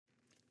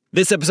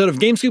This episode of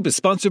GameScoop is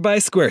sponsored by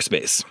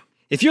Squarespace.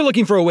 If you're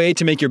looking for a way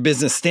to make your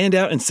business stand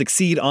out and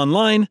succeed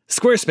online,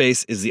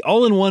 Squarespace is the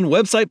all-in-one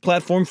website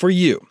platform for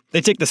you.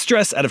 They take the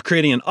stress out of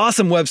creating an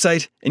awesome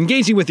website,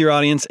 engaging with your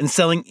audience, and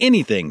selling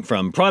anything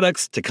from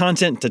products to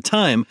content to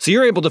time, so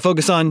you're able to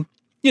focus on,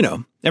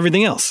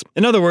 everything else.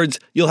 In other words,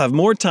 you'll have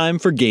more time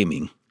for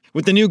gaming.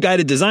 With the new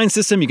guided design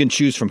system, you can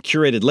choose from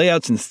curated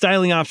layouts and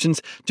styling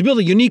options to build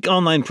a unique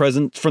online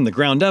presence from the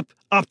ground up,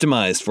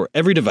 optimized for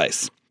every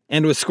device.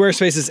 And with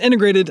Squarespace's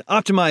integrated,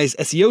 optimized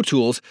SEO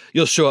tools,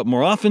 you'll show up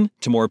more often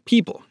to more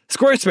people.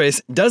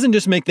 Squarespace doesn't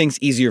just make things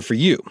easier for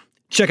you.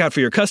 Checkout for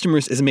your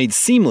customers is made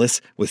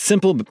seamless with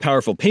simple but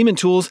powerful payment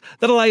tools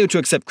that allow you to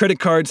accept credit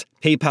cards,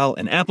 PayPal,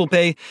 and Apple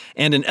Pay,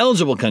 and in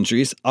eligible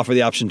countries, offer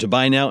the option to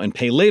buy now and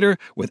pay later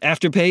with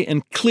Afterpay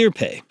and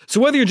ClearPay.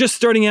 So whether you're just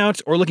starting out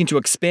or looking to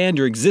expand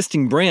your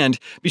existing brand,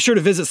 be sure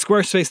to visit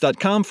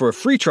squarespace.com for a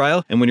free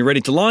trial, and when you're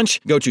ready to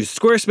launch, go to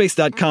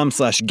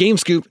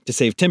squarespace.com/gamescoop to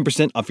save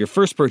 10% off your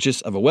first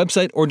purchase of a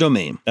website or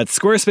domain. That's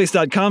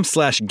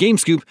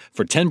squarespace.com/gamescoop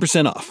for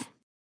 10% off.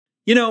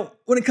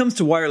 When it comes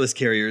to wireless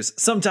carriers,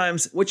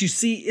 sometimes what you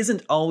see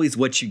isn't always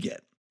what you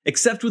get.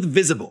 Except with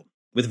Visible.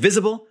 With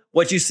Visible,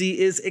 what you see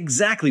is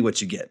exactly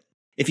what you get.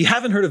 If you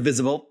haven't heard of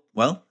Visible,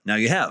 well, now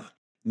you have.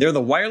 They're the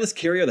wireless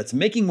carrier that's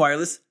making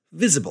wireless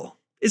visible.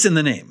 It's in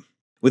the name.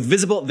 With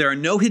Visible, there are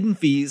no hidden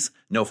fees,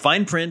 no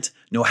fine print,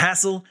 no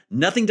hassle,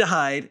 nothing to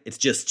hide. It's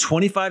just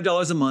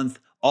 $25 a month,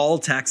 all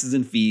taxes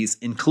and fees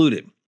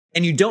included.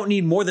 And you don't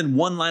need more than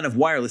one line of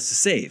wireless to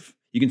save.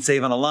 You can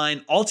save on a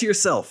line all to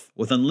yourself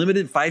with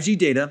unlimited 5G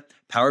data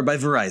powered by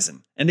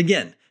Verizon. And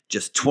again,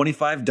 just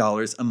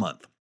 $25 a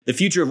month. The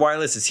future of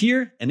wireless is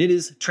here, and it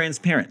is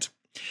transparent.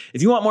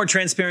 If you want more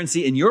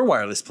transparency in your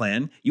wireless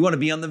plan, you want to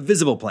be on the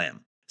Visible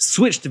plan.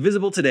 Switch to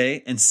Visible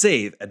today and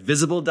save at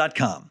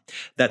Visible.com.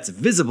 That's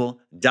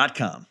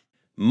Visible.com.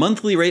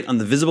 Monthly rate on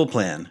the Visible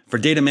plan. For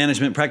data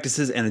management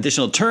practices and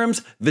additional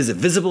terms, visit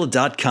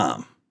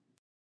Visible.com.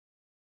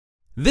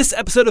 This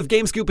episode of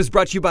GameScoop is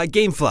brought to you by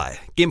GameFly.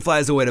 GameFly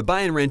is a way to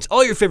buy and rent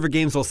all your favorite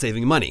games while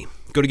saving money.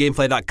 Go to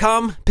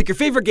GameFly.com, pick your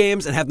favorite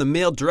games, and have them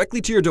mailed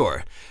directly to your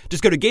door.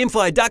 Just go to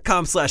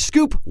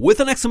GameFly.com/scoop with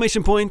an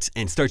exclamation point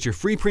and start your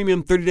free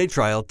premium 30-day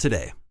trial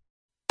today.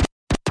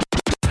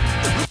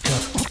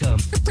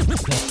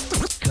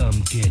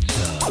 Come get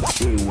some.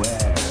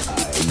 Beware,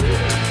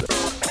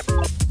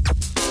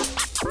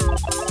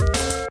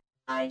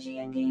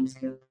 IGN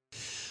GameScoop.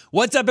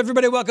 What's up,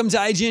 everybody? Welcome to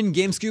IGN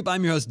GameScoop.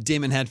 I'm your host,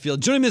 Damon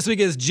Hatfield. Joining me this week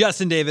is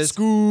Justin Davis,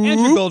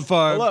 Andrew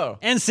Goldfarb, Hello.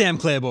 and Sam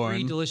Claiborne.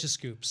 3 delicious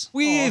scoops.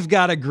 We've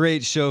got a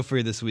great show for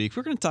you this week.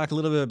 We're going to talk a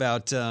little bit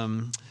about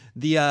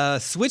the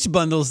Switch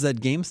bundles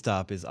that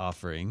GameStop is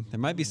offering. There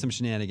might be some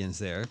shenanigans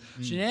there.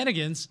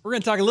 Shenanigans. We're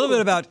going to talk a little bit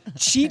about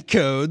cheat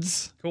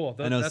codes. Cool.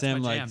 I know that's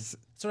Sam my jam. likes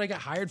That's what I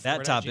got hired for that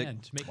at topic.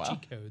 IGN, to make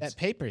cheat codes. That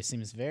paper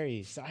seems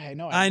very. I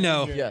know. I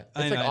know. Yeah,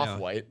 I it's like know.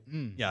 off-white.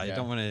 Yeah, you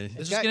don't want to.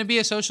 This is going to be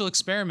a social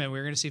experiment.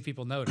 We're going to see if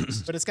people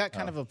notice. But it's got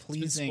kind of a It's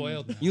been pleasing.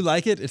 spoiled now. You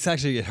like it? It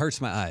hurts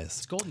my eyes.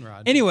 It's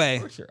goldenrod.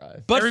 Anyway, your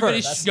eyes. but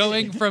Everybody's first,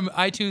 going from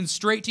iTunes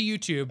straight to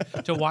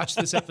YouTube to watch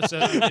this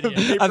episode of the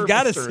video. I've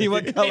got to mystery. see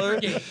what color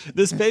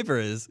this paper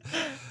is.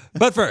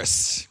 But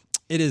first,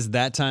 it is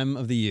that time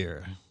of the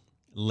year.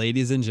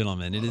 Ladies and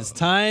gentlemen, it is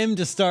time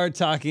to start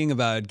talking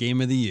about Game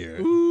of the Year.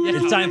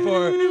 It's time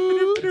for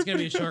It's going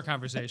to be a short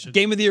conversation.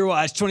 Game of the Year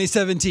Watch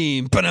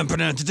 2017.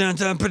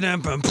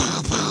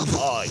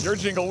 Oh, your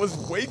jingle was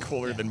way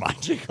cooler than my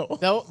jingle.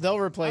 They'll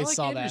replace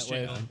I all like that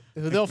Andrew's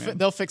with.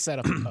 They'll fix that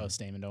up in post,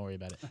 Damon. Don't worry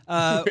about it.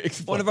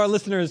 One of our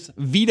listeners,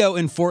 Vito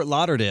in Fort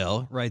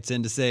Lauderdale, writes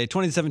in to say,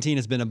 2017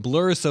 has been a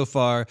blur so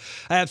far.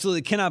 I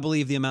absolutely cannot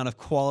believe the amount of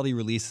quality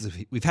releases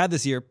we've had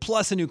this year,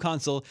 plus a new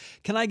console.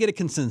 Can I get a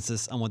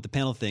consensus on what the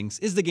panel thinks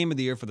is the Game of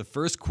the Year for the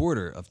first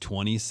quarter of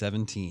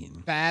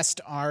 2017?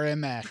 Fast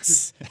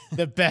RMX,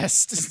 the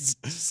best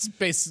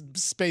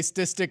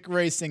space-distic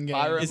racing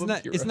game. Isn't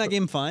that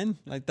game fine?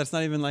 Like that's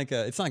not even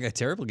it's not like a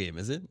terrible game,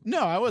 is it?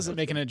 No, I wasn't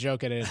making a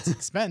joke at its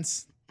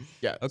expense.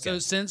 Yeah. Okay. So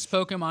since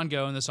Pokemon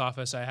Go in this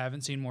office, I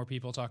haven't seen more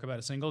people talk about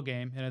a single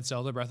game, and it's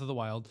Zelda Breath of the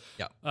Wild.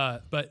 Yeah.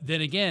 But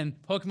then again,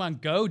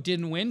 Pokemon Go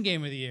didn't win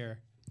Game of the Year.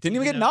 Didn't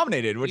even get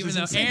nominated, which Even is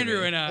though insane.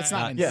 Andrew and I It's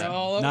not are insane.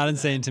 all over Not that.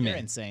 insane to me. You're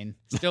insane.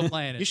 Still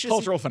playing it. You should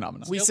Cultural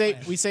phenomenon. We Still say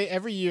playing. we say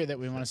every year that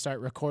we want to start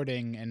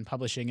recording and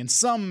publishing in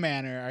some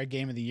manner our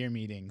Game of the Year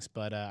meetings,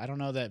 but I don't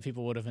know that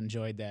people would have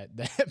enjoyed that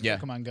Yeah.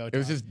 Pokemon Go. It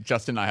was talk. just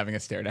Justin and I having a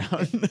stare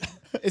down.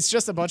 It's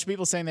just a bunch of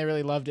people saying they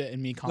really loved it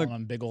and me calling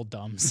them big old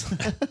dumbs.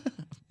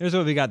 Here's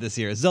what we got this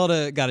year.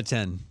 Zelda got a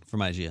 10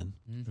 from IGN.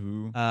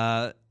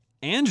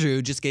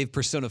 Andrew just gave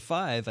Persona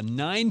 5 a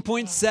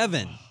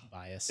 9.7.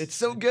 Bias. It's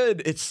so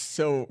good. It's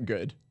so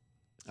good.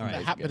 All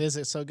right. But is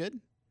it so good?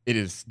 It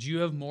is. Do you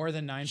have more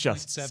than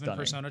Just 9.7 stunning.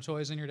 Persona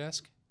toys in your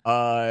desk?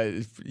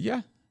 Yeah.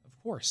 Of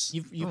course.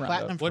 You've Around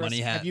platinum. What money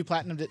hat. Have you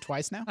platinumed it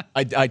twice now?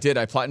 I did.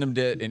 I platinumed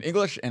it in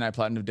English and I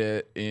platinumed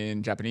it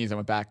in Japanese. I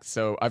went back.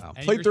 So I've and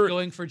played you're through it.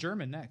 going for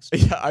German next.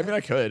 Yeah, I mean,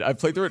 I could. I've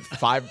played through it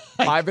five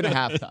and a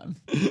half times.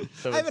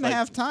 So Five and a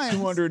half times.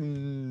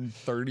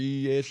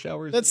 230-ish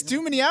hours. That's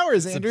too many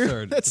hours, Andrew.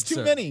 absurd. That's It's too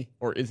absurd. many.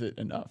 Or is it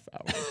enough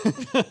hours?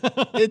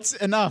 It's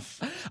enough.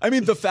 I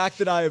mean, the fact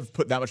that I've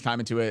put that much time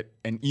into it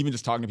and even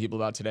just talking to people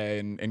about today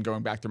and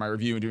going back through my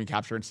review and doing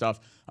capture and stuff,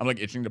 I'm like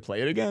itching to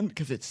play it again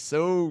because it's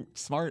so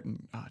smart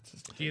and it's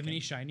just Do you have any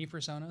shiny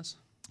personas?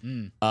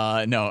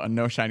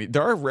 no shiny.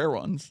 There are rare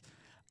ones.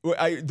 The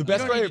You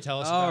best don't need way, to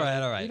tell us. All about right,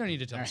 it. all right. You don't need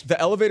to tell us. the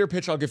elevator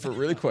pitch I'll give for it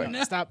really quick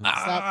Stop.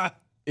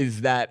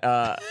 is that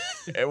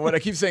what I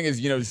keep saying is,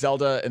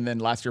 Zelda and then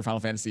last year Final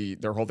Fantasy,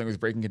 their whole thing was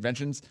breaking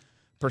conventions.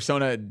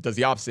 Persona does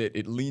the opposite.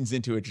 It leans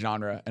into its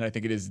genre, and I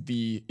think it is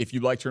if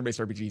you like turn-based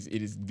RPGs,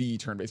 it is the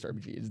turn-based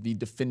RPG. It's the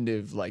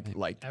definitive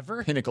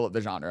Ever? pinnacle of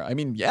the genre. I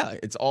mean, yeah,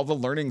 it's all the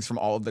learnings from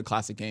all of the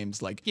classic games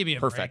Give me a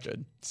break.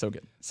 perfected. So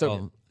good. So good.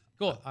 Well,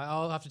 Cool.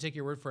 I'll have to take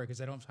your word for it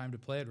because I don't have time to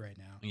play it right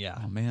now. yeah.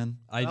 Oh man.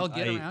 I'll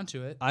get around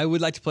to it. I would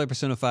like to play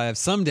Persona 5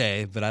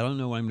 someday, but I don't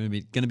know when I'm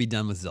going to be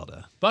done with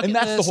Zelda. Bucket And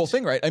that's the list. whole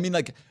thing, right? I mean,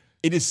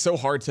 it is so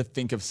hard to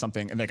think of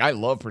something, and I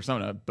love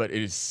Persona, but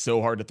it is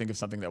so hard to think of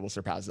something that will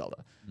surpass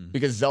Zelda.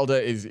 Because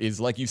Zelda is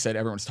like you said,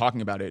 everyone's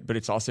talking about it, but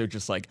it's also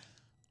just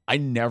I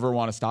never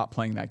want to stop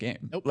playing that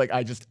game. Nope.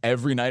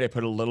 Every night I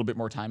put a little bit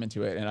more time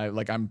into it, and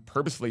I'm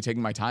purposefully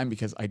taking my time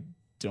because I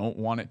don't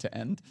want it to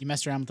end. You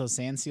messed around with those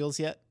sand seals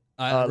yet?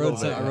 I little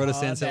bit. rode a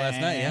Sansa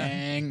last night. Yeah,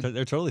 dang.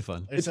 they're totally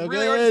fun. They're It's so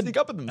really hard to good. sneak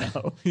up with them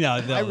though. Yeah,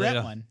 I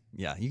rent one.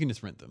 Yeah, you can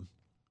just rent them.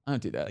 I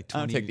don't do that. I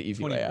don't 20 take the easy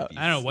 20 way out. rupees.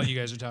 I don't know what you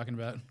guys are talking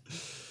about.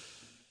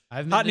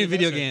 I've Hot new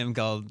video game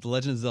called The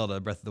Legend of Zelda: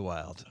 Breath of the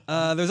Wild.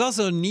 There's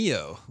also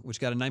Neo, which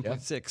got a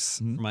 9.6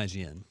 from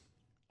IGN.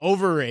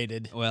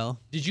 Overrated. Well,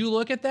 Did you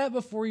look at that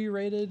before you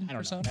rated I don't know.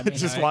 Persona? I mean,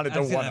 Just I- wanted to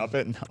I've seen one that. up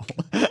it.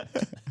 No.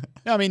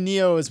 No, I mean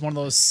Neo is one of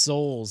those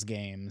Souls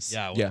games.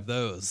 yeah, one Yeah. of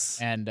those.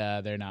 And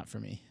they're not for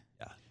me.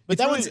 Yeah. But It's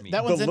that really- one's the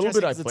that one's little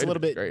interesting bit I 'cause it's played a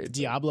little it was bit great.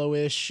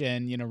 Diablo-ish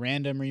and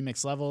random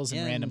remix levels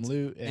and random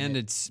loot. And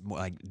it's more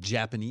like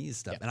Japanese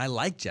stuff, and I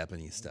like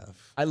Japanese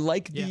stuff. I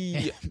like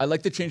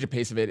the change of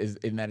pace of it is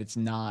in that it's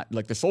not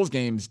like the Souls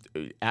games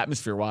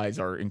atmosphere wise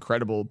are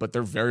incredible, but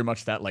they're very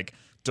much that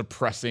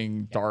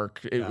depressing, dark.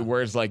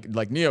 Whereas like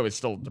Neo is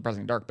still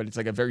depressing, dark, but it's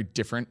a very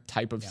different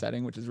type of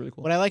setting, which is really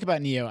cool. What I like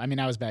about Neo, I mean,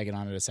 I was bagging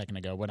on it a second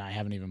ago when I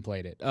haven't even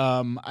played it.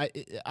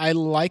 I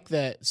like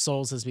that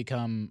Souls has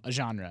become a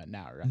genre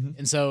now, right?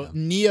 And so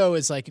Neo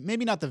is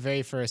maybe not the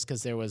very first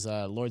because there was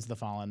Lords of the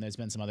Fallen. There's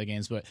been some other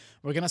games, but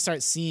we're gonna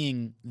start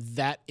seeing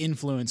that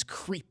influence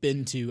creep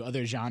into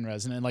other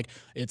genres, and then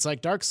it's like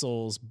Dark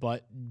Souls,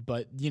 but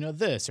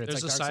this or it's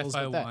There's like a Dark Souls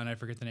sci-fi with that. one. I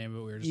forget the name of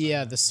it. We were just Yeah,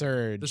 talking the about.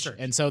 Surge. The Surge.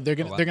 And so they're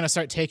gonna wow. they're gonna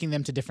start taking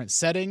them to different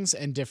settings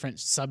and different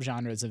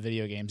subgenres of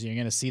video games. And you're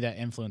gonna see that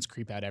influence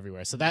creep out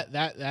everywhere. So that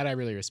I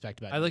really respect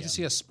about. I'd like Neo. to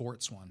see a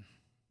sports one.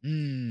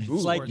 Ooh,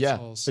 Sports yeah,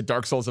 Souls. the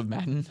Dark Souls of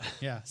Madden.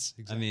 Yes,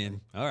 I exactly.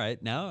 mean, all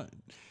right, now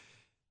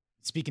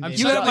Speaking I'm of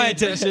You have my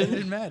interested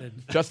attention. in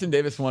Madden. Justin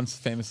Davis once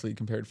famously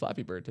compared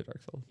Flappy Bird to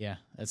Dark Souls. yeah,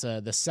 that's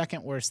the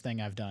second worst thing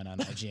I've done on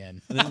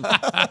IGN.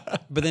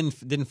 but then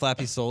didn't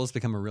Flappy Souls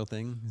become a real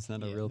thing? It's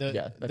not a real. the,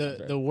 Yeah, that's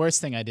right. the worst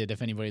thing I did,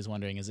 if anybody's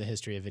wondering, is a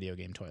history of video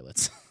game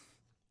toilets.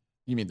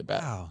 You mean the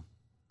best? Wow.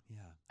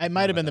 Yeah. It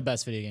might have been the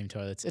best video game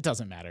toilets. It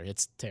doesn't matter.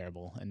 It's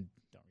terrible, and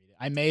don't read it.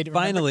 I made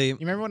Finally- You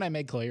remember when I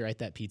made Chloe write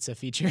that pizza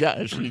feature?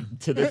 Yeah,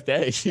 to this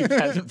day she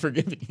hasn't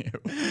forgiven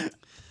you.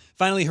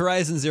 Finally,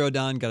 Horizon Zero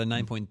Dawn got a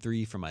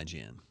 9.3 from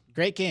IGN.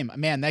 Great game,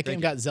 man. That game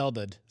got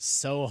Zelda'd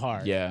so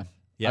hard. Yeah.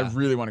 Yeah. I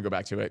really want to go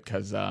back to it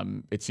because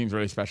it seems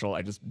really special.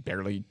 I just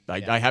barely,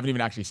 I haven't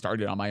even actually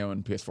started on my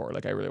own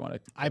PS4. I really want to.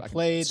 I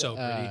played. So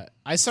pretty.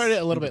 I started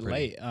it a little bit Super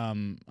pretty.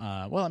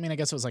 late. Well, I mean, I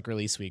guess it was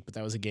release week, but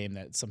that was a game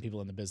that some people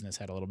in the business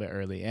had a little bit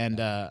early, and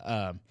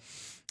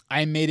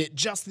I made it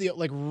just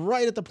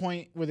right at the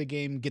point where the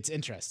game gets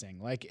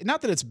interesting. Not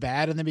that it's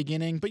bad in the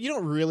beginning, but you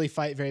don't really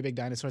fight very big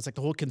dinosaurs.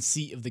 The whole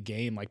conceit of the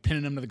game,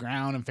 pinning them to the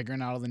ground and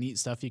figuring out all the neat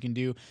stuff you can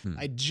do.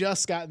 I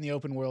just got in the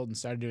open world and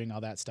started doing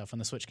all that stuff when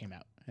the Switch came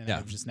out, and Yeah.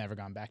 I've just never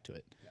gone back to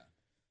it.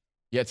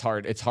 Yeah, it's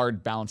hard. It's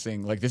hard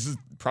balancing. This is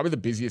probably the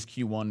busiest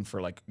Q1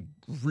 for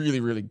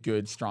really, really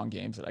good, strong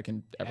games that I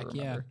can ever Heck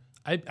remember.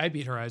 yeah. I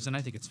beat Horizon.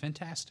 I think it's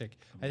fantastic.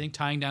 I think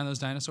tying down those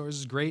dinosaurs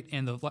is great.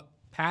 And the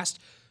past,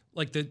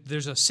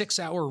 there's a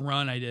 6-hour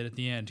run I did at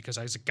the end because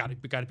I was got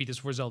to beat this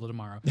before Zelda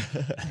tomorrow,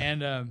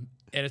 and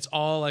it's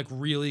all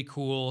really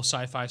cool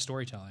sci-fi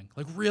storytelling,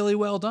 really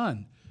well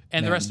done.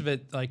 And the rest of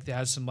it it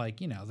has some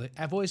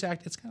the voice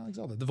act. It's kind of like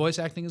Zelda. The voice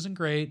acting isn't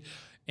great,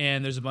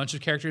 and there's a bunch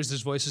of characters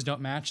whose voices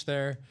don't match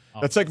their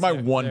That's my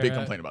one big they're,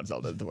 complaint about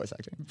Zelda, the voice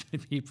acting.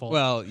 people.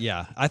 Well,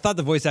 yeah, I thought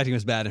the voice acting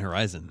was bad in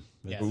Horizon.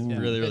 But Yeah.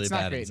 really, really It's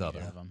not bad great in in Zelda.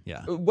 either of them.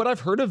 Yeah. What I've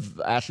heard of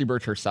Ashley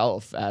Birch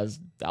herself as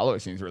Aloy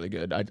seems really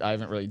good. I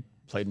haven't really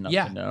played enough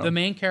yeah, to know. the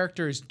main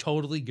character is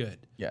totally good.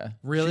 Yeah.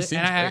 Really, She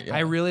seems and great, yeah. I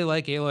really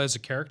like Aloy as a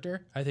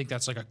character. I think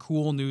that's a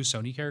cool new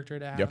Sony character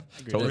to have. Yep,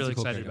 I'm totally. really That's a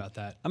cool excited character. about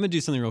that. I'm gonna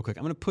do something real quick.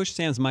 I'm gonna push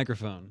Sam's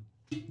microphone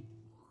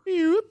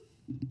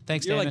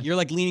Thanks, You're Damon. like you're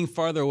like leaning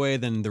farther away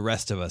than the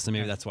rest of us, and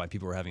maybe that's why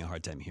people were having a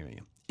hard time hearing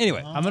you.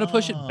 Anyway, I'm gonna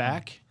push it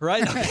back.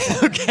 Horizon.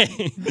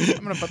 Okay.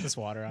 I'm gonna put this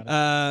water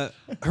on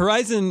it.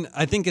 Horizon,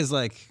 I think, is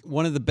like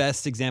one of the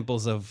best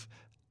examples of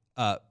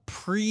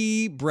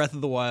pre Breath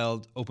of the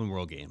Wild open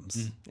world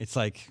games. It's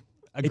like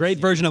a great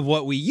version of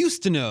what we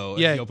used to know.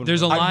 as Yeah, the open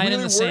there's a world. line really in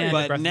the worried, sand. at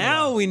Breath But of the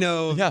now Wild. we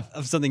know Yeah.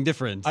 of something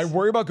different. I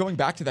worry about going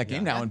back to that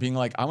game now and being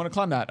like, I want to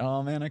climb that.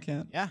 Oh man, I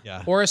can't. Yeah.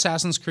 yeah. or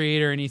Assassin's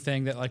Creed or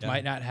anything that like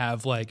might not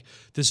have like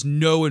this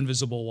no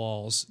invisible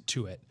walls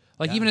to it.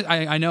 Like even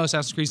I know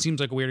Assassin's Creed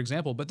seems like a weird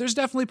example, but there's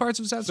definitely parts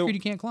of Assassin's Creed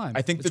you can't climb.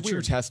 I think It's the true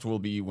weird. test will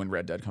be when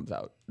Red Dead comes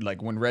out.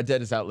 Like when Red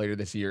Dead is out later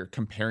this year,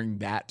 comparing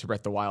that to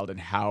Breath of the Wild and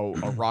how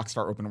a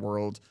Rockstar open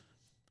world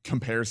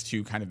compares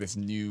to kind of this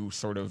new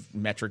sort of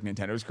metric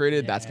Nintendo's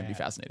created. That's going to be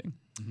fascinating.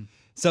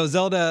 So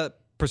Zelda,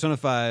 Persona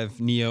 5,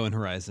 Neo, and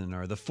Horizon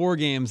are the 4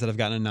 games that have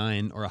gotten a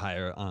 9 or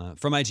higher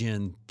from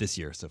IGN this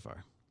year so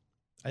far.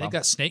 I think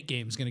that Snake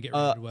game is going to get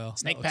rated well.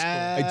 Snake That looks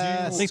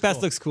Pass. I do- Snake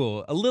Pass looks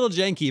cool. A little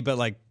janky, but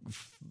like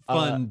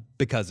fun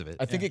because of it.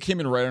 I think it came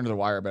in right under the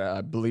wire, but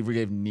I believe we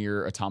gave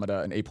Nier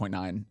Automata an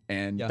 8.9,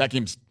 and Yeah. that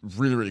game's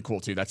really, really cool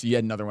too. That's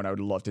yet another one I would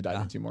love to dive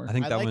into more. I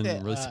think that like one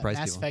that, really surprised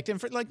Mass people. Effect,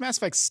 and like Mass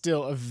Effect's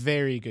still a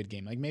very good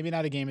game. Like maybe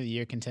not a game of the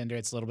year contender.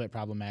 It's a little bit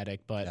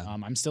problematic, but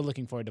I'm still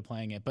looking forward to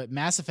playing it. But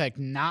Mass Effect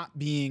not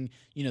being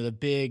the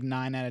big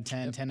 9 out of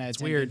 10, 10 out of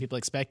 10 weird. game people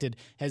expected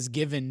has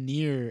given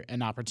Nier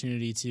an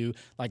opportunity to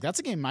like. That's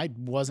a game I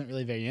wasn't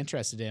really very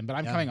interested in, but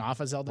I'm coming off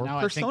of Zelda Or now.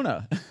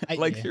 Persona. I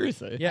like yeah.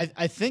 seriously. Yeah.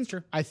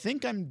 I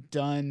think I'm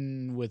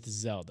done with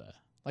Zelda.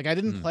 Like I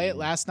didn't play it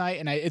last night,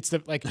 and it's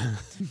the like.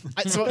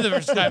 So the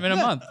first time in a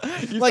month.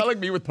 You Like- sound like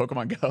me with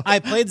Pokemon Go. I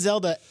played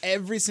Zelda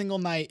every single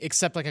night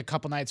except like a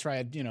couple nights where I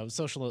had,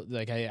 social,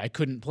 like I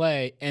couldn't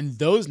play. And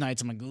those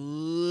nights I'm like,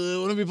 I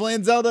want to be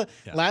playing Zelda.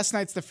 Last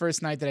night's the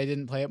first night that I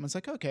didn't play it. And I was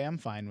like, okay, I'm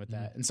fine with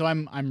that. And so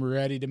I'm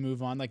ready to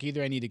move on. Like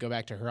either I need to go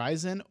back to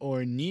Horizon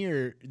or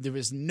Nier. There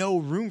was no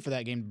room for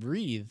that game to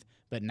breathe.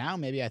 But now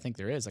maybe I think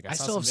there is. Like I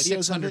saw still have some videos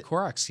of 600 it.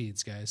 Korok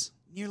seeds, guys.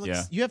 Nier looks,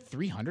 Yeah. You have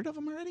 300 of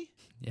them already?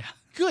 Yeah.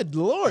 Good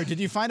Lord. Did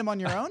you find them on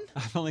your own?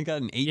 I've only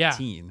gotten Yeah.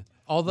 18.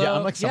 Although, Yeah,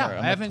 I'm like somewhere. I'm I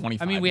like haven't.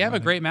 25 I mean, we have a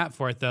now. great map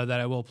for it though that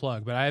I will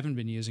plug, but I haven't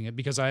been using it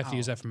because I have to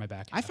use that for my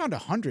back. I found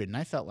 100 and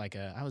I felt like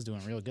I was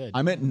doing real good.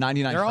 I'm at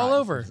 99. They're all shrines,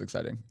 over. which is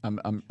exciting. I'm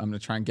gonna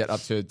try and get up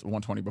to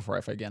 120 before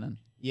I fight Ganon.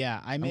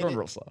 Yeah, I made going it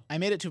real slow. I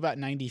made it to about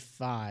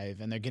 95,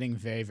 and they're getting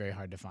very, very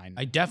hard to find.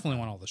 I definitely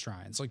want all the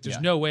shrines. Like, there's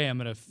Yeah. no way I'm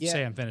gonna Yeah.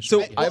 say I'm finished. So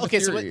with it. I have a okay,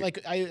 so theory.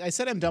 like I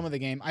said, I'm done with the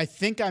game. I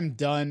think I'm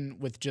done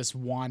with just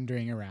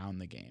wandering around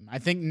the game. I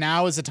think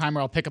now is the time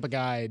where I'll pick up a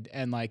guide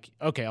and like,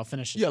 okay, I'll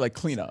finish it. Yeah, like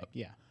clean up.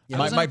 Yeah. I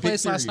was in a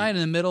place last night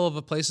in the middle of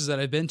a places that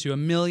I've been to a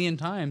million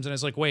times, and I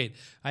was like, wait,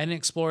 I didn't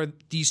explore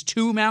these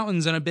 2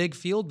 mountains and a big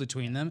field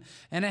between them,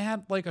 and it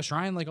had like a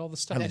shrine, like all the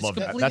stuff. I It's love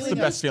that. completely That's the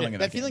new. best feeling in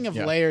That that feeling game. of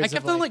Yeah. layers. I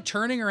kept of, on like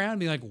turning around and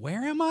being like,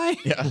 where am I?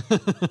 Yeah.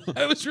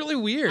 It was really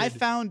weird. I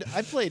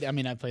played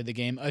the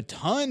game a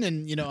ton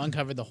and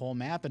uncovered the whole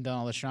map and done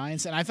all the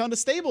shrines, and I found a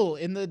stable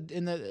in the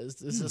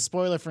this is a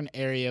spoiler for an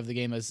area of the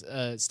game, as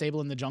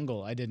stable in the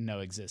jungle I didn't know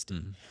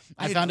existed.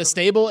 I found a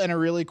stable and a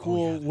really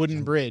cool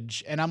wooden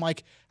bridge, and I'm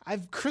like,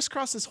 I've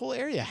crisscrossed this whole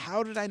area.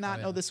 How did I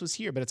not know this was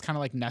here? But it's kind of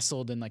like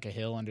nestled in like a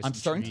hill under I'm some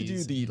starting to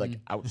trees. do the like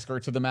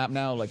outskirts of the map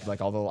now,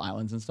 like all the little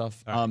islands and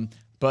stuff.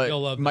 But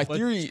You'll love my that.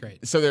 theory, It's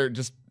great. so they're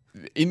just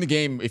in the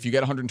game. If you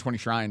get 120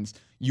 shrines,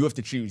 you have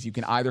to choose. You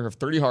can either have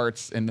 30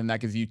 hearts, and then that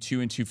gives you 2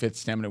 2/5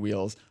 stamina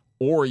wheels,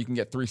 or you can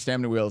get 3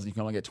 stamina wheels, and you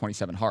can only get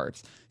 27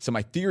 hearts. So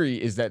my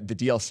theory is that the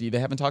DLC they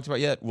haven't talked about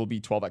yet will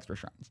be 12 extra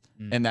shrines,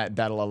 and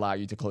that'll allow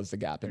you to close the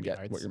gap and get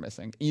hearts. what you're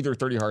missing. Either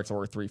 30 hearts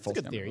or 3 full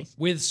good stamina theory. wheels.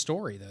 With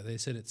story though, they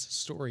said it's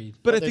story.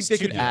 But I there's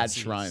think they 2 could add DLCs.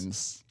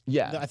 shrines.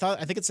 Yeah.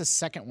 I think it's the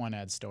second one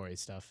adds story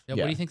stuff. Yeah,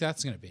 Yeah. What do you think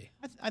that's gonna be?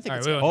 I think All it's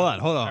right, got wait,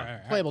 Hold on. All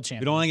right. playable We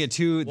champion. don't want to get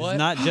too. This What? is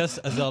not just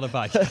a Zelda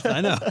podcast.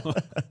 I know.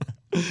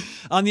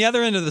 On the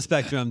other end of the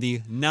spectrum,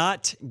 the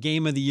not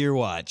Game of the Year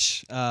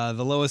watch, the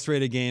lowest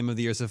rated game of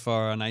the year so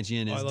far on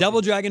IGN is love Double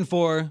it. Dragon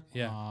 4,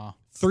 Yeah.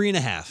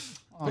 3.5.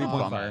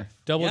 Bummer.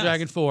 Double Yes.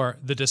 Dragon 4,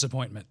 the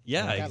disappointment.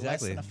 Yeah, I got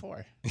exactly. less than a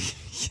 4.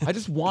 I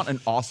just want an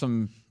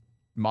awesome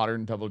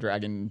modern Double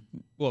Dragon.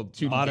 Well,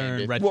 2D modern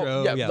game. retro.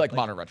 Well, yeah, like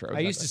modern retro. I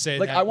used exactly. to say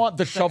like that- I want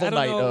the Shovel I don't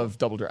Knight know- of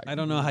Double Dragon. I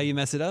don't know how you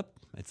mess it up.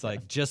 It's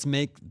like just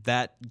make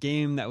that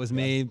game that was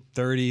made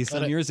 30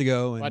 some years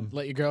ago and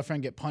Let your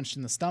girlfriend get punched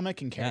in the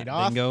stomach and yeah, carried then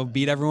off. go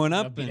beat everyone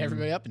up, beat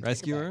everybody up and take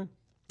rescue her her.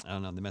 I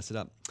don't know. They mess it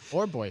up.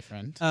 Or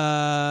boyfriend.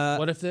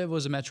 What if it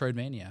was a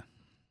Metroidvania?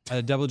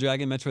 A Double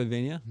Dragon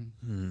Metroidvania.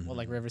 Well,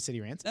 like River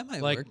City Ransom. That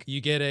might Like work. you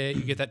get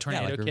that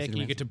tornado like River kick, City and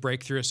you Ransom. get to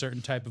break through a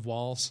certain type of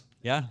walls.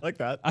 Yeah, like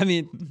that. I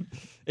mean,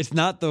 it's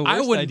not the worst I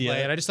wouldn't idea.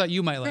 play it. I just thought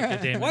you might like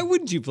it, Damon. Why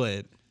wouldn't you play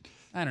it?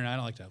 I don't know. I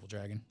don't like Double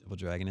Dragon. Double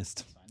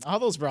Dragonist. All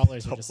those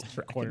brawlers are just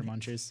quarter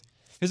munchers.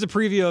 Here's a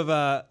preview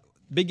of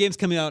big games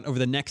coming out over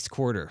the next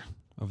quarter,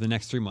 over the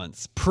next 3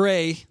 months.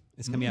 Prey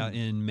is coming out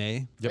in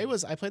May.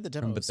 I played the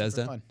demo. From It was super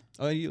Bethesda. fun.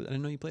 Oh, I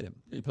didn't know you played it.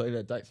 You played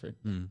at Dice, right?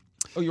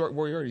 Oh, you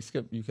already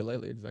skipped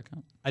ukulele. Does that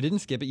count? I didn't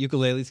skip it.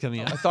 Ukulele's coming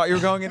out. I thought you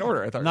were going in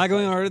order. I thought I'm not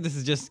going in order. This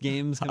is just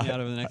games coming out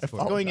over the next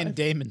 4 Going in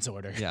Damon's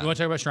order. Yeah. You want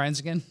to talk about shrines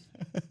again?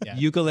 Yeah.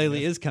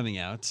 Ukulele is coming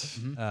out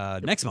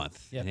next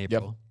month in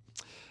April.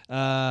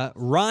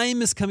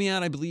 Rhyme is coming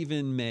out, I believe,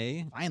 in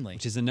May. Finally.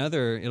 Which is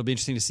another. It'll be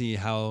interesting to see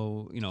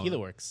how Gila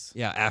works.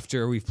 Yeah,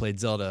 after we've played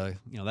Zelda,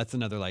 that's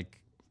another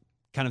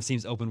kind of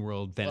seems open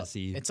world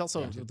fantasy. It's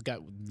also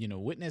got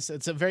Witness.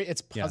 It's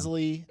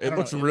puzzly. I It don't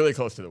looks know. really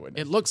close to the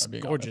Witness. It looks if I'm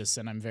being gorgeous,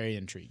 and I'm very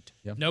intrigued.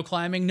 No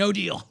climbing, no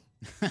deal.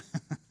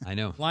 I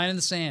know. Line in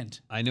the sand.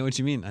 I know what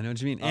you mean.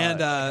 And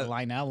Like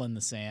Lionel in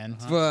the sand.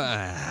 You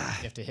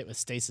have to hit with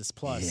Stasis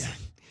Plus.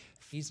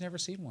 He's never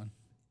seen one.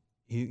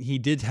 he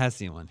did have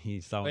seen one.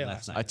 He saw one Wait,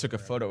 last I night. took a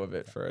photo of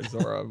it for a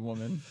Zora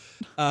woman.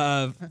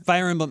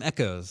 Fire Emblem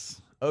Echoes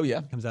Oh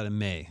yeah. comes out in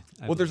May.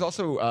 Well, there's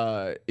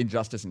also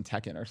Injustice and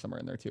Tekken are somewhere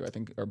in there too. I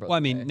think. Or both. Well, I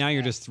mean, now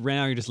you're just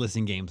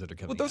listing games that are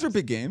coming. Well, those out. are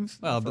big games.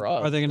 Well, for but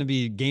us. are they going to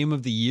be Game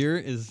of the Year?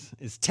 Is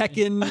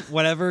Tekken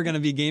whatever going to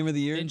be Game of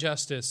the Year?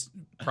 Injustice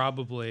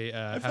probably.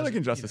 I feel like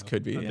Injustice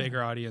could be a yeah.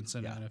 bigger audience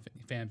and a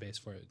fan base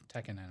for it.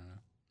 Tekken, I don't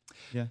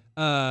know.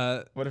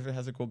 Yeah. What if it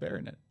has a cool bear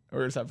in it,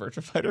 or is that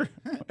Virtua Fighter?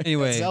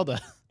 Anyway, Zelda.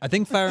 I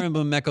think Fire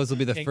Emblem Echoes will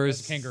be the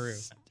first kangaroo.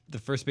 the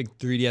first big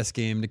 3DS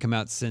game to come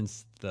out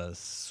since the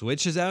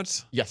Switch is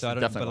out. Yes, so I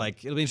don't, definitely.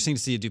 But it'll be interesting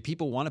to see. Do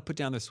people want to put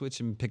down their Switch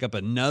and pick up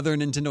another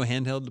Nintendo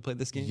handheld to play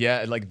this game?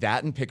 Yeah, like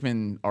that and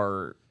Pikmin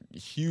are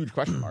huge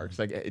question marks.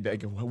 Like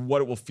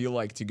what it will feel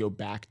like to go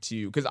back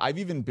to, because I've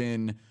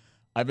been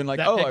like,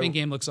 That Pikmin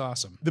game looks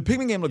awesome. The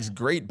Pikmin game looks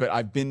great, but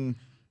I've been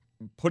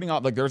putting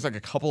off, like, there's like a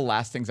couple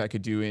last things I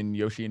could do in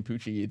Yoshi and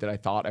Poochie that I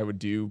thought I would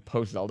do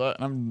post Zelda,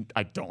 and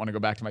I don't want to go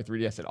back to my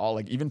 3DS at all.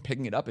 Like, even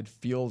picking it up, it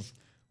feels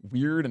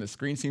weird, and the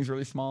screen seems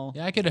really small.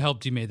 Yeah, I could have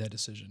helped you made that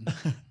decision.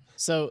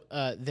 So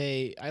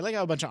I like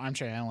how a bunch of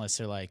armchair analysts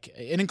are like,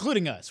 and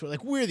including us,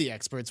 we're the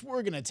experts.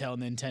 We're gonna tell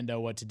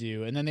Nintendo what to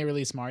do. And then they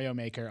release Mario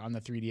Maker on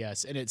the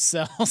 3DS, and it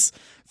sells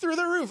through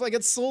the roof. Like,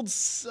 it sold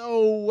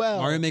so well.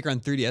 Mario Maker on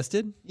 3DS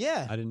did?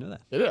 Yeah. I didn't know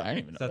that. Yeah, I didn't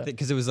even know that.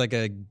 Because it was like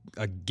a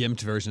gimped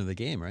version of the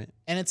game, right?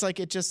 And it's like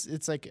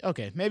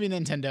okay, maybe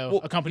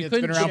Nintendo, a company you that's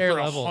been couldn't around share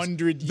for levels.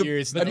 100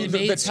 years. But I mean,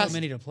 they the made so test-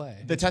 many to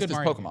play. The It's test good is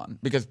Mario Pokemon, game.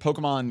 because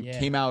Pokemon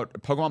came out,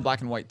 Pokemon Black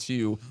and White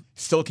 2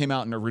 still came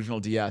out in original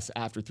DS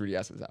after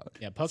 3DS was out.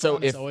 Yeah, Pokemon So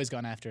has if always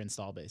gone after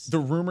install base. the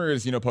rumor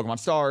is, Pokemon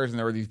Stars, and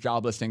there were these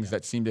job listings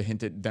that seemed to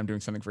hint at them doing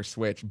something for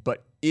Switch.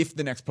 But if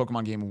the next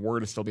Pokemon game were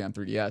to still be on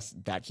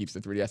 3DS, that keeps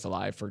the 3DS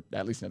alive for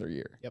at least another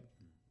year. Yep.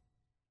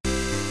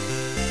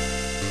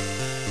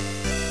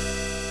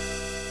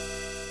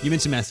 You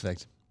mentioned Mass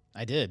Effect.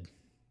 I did.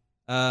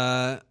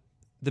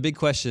 The big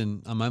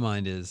question on my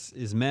mind is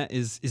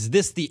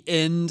this the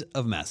end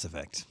of Mass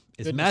Effect?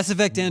 Is Mass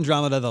Effect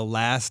Andromeda the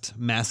last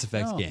Mass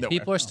Effect game? No.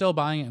 People are still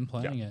buying it and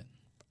playing it.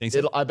 Think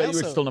so? I bet you it's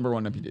Also- still number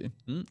one MPD.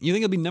 You think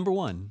it'll be number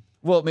one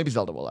Well, maybe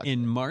Zelda will actually.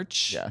 in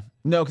March? Yeah.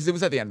 No, because it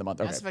was at the end of the month.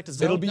 Mass Okay. Effect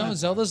is It'll Zelda. be No,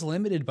 Zelda's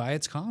limited by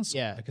its console.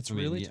 Yeah. Like, it's I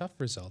mean, really yeah. tough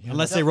for Zelda.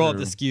 Unless they roll up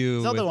the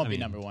SKU. Zelda with- won't I be mean,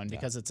 number one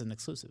because it's an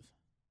exclusive.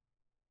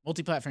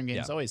 Multi-platform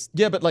games Yeah. always.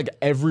 Yeah, but like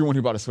everyone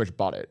who bought a Switch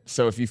bought it.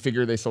 So if you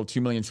figure they sold 2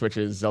 million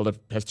Switches, Zelda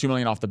has 2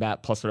 million off the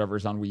bat plus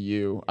whatever's on Wii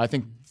U. I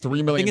think 3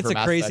 I million. think it's for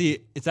a Mass crazy.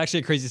 Effect. It's actually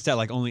a crazy stat.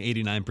 Like only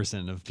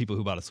 89% of people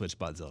who bought a Switch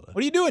bought Zelda.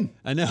 What are you doing?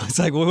 I know. It's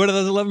like, well, what are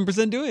those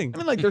 11% doing? I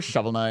mean, like there's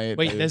Shovel Knight.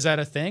 Wait, there's- is that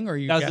a thing, or are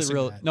you That's guessing a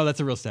real. that? No, that's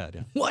a real stat.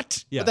 Yeah.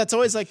 What? Yeah. But that's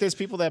always like there's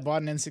people that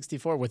bought an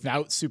N64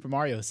 without Super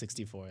Mario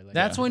 64. Like,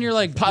 That's when you're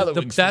like, Pilot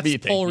wings for that's me,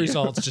 thank poll you.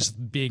 results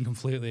just being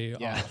completely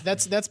yeah, off.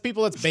 that's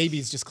people. That's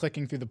babies just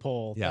clicking through the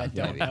poll Yeah, that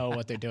don't know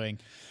what they're doing.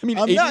 I mean,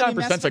 No, 89% is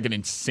Mass like an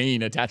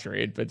insane attach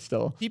rate, but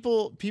still.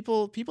 People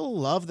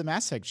love the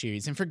Mass Effect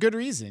series, and for good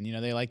reason.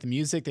 They like the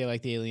music, they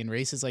like the alien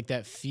races. Like,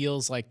 that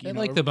feels like They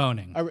like the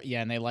boning.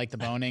 Yeah, and they like the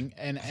boning,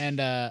 and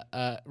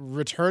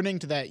returning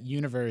to that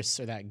universe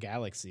or that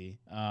galaxy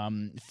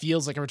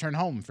feels like a return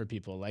home for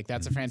people. Like,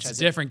 that's a franchise. It's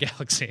a different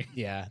galaxy.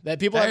 Yeah, that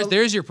people have.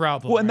 There's your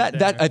problem. Well, and right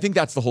that there. I think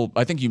that's the whole.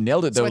 I think you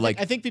nailed it So though. I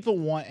think people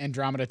want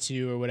Andromeda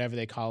 2 or whatever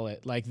they call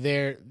it. Like,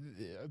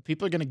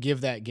 people are going to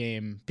give that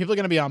game. People are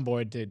going to be on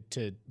board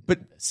to But-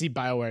 see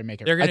BioWare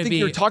make it. They're going to think be.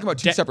 you're talking about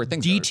two separate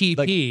things, though.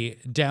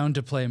 DTP down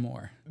to play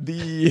more.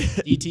 the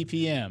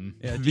ETPM.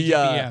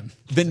 DTPM.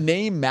 the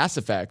name Mass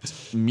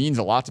Effect means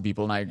a lot to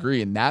people, and I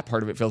agree. And that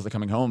part of it feels like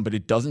coming home, but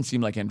it doesn't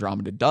seem like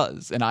Andromeda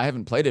does. And I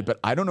haven't played it, but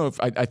I don't know if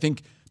I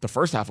think the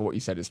first half of what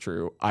you said is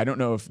true. I don't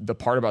know if the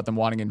part about them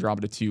wanting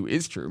Andromeda 2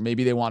 is true.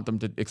 Maybe they want them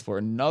to explore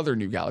another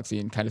new galaxy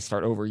and kind of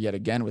start over yet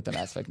again with the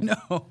Mass Effect. No,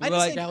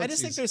 I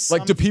just think there's some,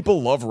 like, do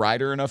people love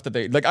Ryder enough that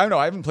they like? I don't know.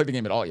 I haven't played the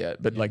game at all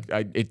yet, but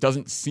it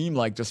doesn't seem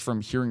like, just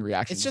from hearing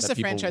reactions. it's just that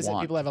a franchise that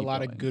want people have to a keep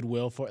lot of going.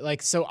 goodwill for.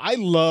 Like, so I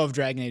love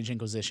Dragon Age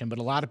Inquisition, but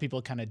a lot of people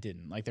kind of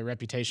didn't. Like, their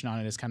reputation on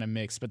it is kind of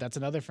mixed. But that's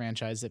another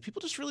franchise that people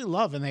just really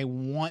love and they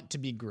want to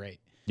be great.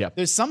 Yep.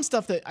 There's some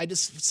stuff that I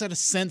just set a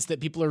sense that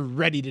people are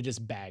ready to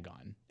just bag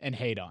on and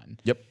hate on.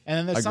 Yep. And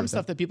then I there's agree some with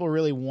stuff that. that people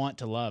really want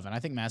to love. And I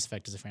think Mass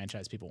Effect is a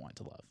franchise people want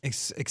to love.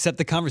 Except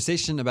the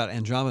conversation about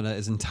Andromeda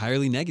is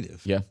entirely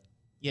negative. Yeah.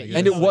 Yeah,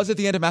 And it was at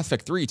the end of Mass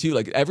Effect 3 too.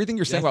 Like everything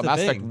you're saying That's about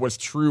the Mass Effect thing. was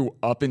true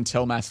up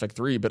until Mass Effect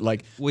 3, but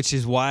like which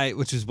is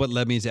what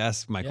led me to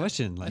ask my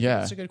question. Like, yeah.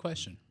 That's a good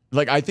question.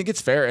 Like I think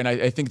it's fair, and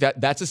I think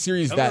that's a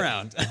series that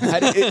around.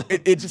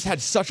 it just had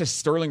such a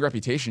sterling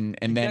reputation,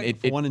 and then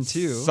Exactly, it 1 and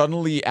 2.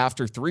 suddenly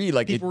after 3,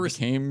 like People it were-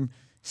 became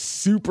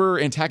super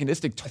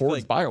antagonistic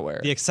towards like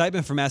BioWare. The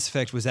excitement for Mass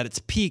Effect was at its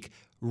peak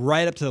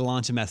right up to the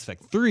launch of Mass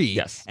Effect 3.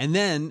 Yes. And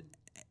then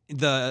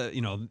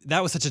that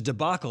was such a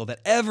debacle that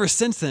ever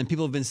since then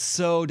people have been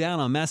so down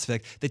on Mass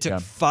Effect. They took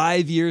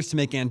 5 years to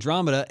make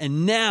Andromeda,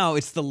 and now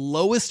it's the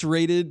lowest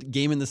rated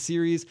game in the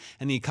series,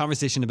 and the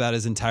conversation about it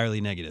is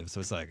entirely negative. So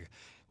it's like,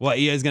 what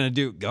EA's gonna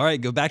do? All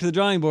right, go back to the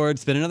drawing board,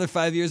 spend another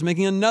 5 years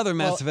making another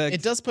Mass Effect.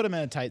 It does put him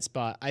in a tight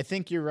spot. I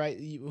think you're right.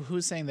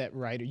 Who's saying that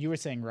Ryder? You were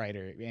saying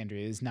Ryder, Andrew,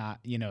 is not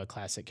a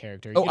classic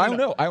character. Oh, You I don't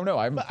know. I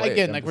haven't But played.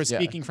 again, I'm like we're just- yeah.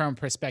 speaking from a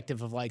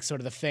perspective of like sort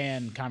of the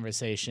fan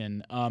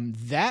conversation.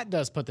 That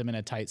does put them in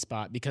a tight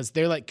spot because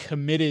they're like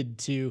committed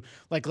to,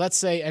 like, let's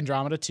say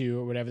Andromeda 2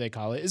 or whatever they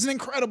call it is an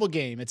incredible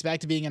game. It's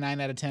back to being a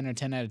 9 out of 10 or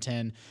 10 out of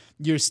 10.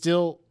 You're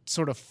still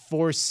sort of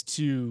forced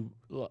to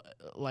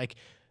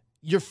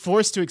you're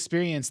forced to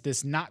experience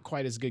this not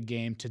quite as good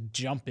game to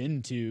jump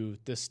into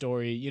the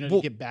story, to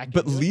get back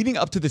But into it. leading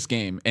up to this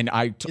game, and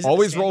I it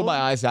always a rolled my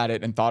standalone? eyes at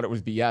it and thought it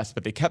was BS,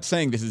 but they kept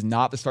saying this is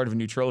not the start of a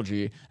new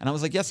trilogy. And I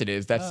was like, yes, it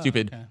is. That's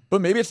stupid. okay.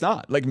 But maybe it's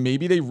not. Like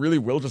maybe they really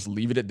will just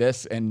leave it at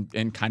this and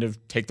kind of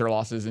take their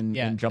losses and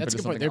jump that's into a good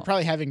something point. They're else.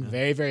 probably having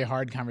very, very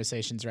hard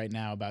conversations right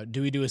now about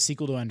do we do a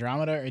sequel to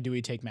Andromeda or do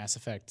we take Mass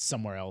Effect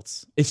somewhere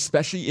else?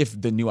 Especially if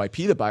the new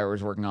IP that BioWare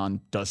is working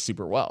on does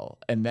super well.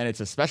 And then it's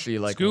especially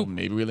like, Scoop. well,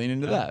 maybe we lean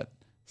into that.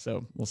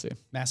 So we'll see.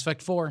 Mass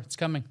Effect 4, it's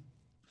coming.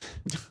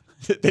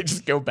 They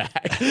just go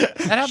back. That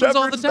happens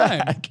all the Shepard's time.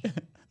 back.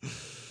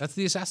 That's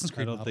the Assassin's I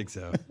Creed. don't model. think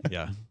so.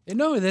 Yeah.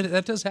 No,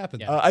 that does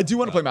happen. I do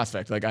want to play Mass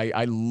Effect. Like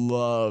I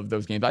love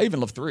those games. I even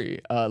love 3.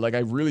 Like I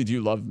really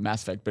do love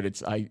Mass Effect, but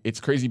it's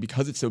crazy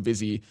because it's so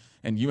busy.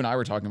 And you and I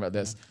were talking about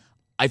this.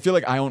 I feel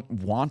like I don't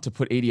want to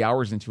put 80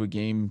 hours into a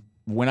game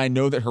when I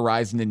know that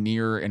Horizon and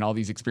Nier and all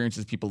these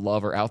experiences people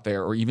love are out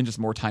there, or even just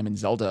more time in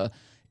Zelda.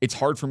 It's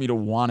hard for me to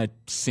want to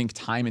sink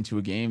time into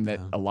a game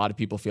that a lot of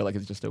people feel like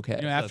is just okay.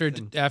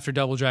 After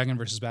Double Dragon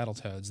versus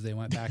Battletoads, they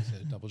went back to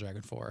Double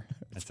Dragon 4.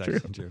 That's actually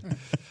true.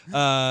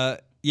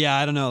 Yeah,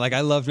 I don't know. Like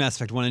I loved Mass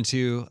Effect 1 and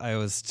 2.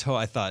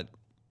 I thought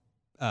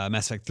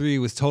Mass Effect 3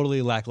 was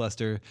totally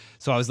lackluster.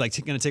 So I was like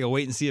going to take a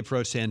wait and see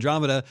approach to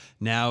Andromeda.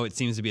 Now it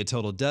seems to be a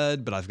total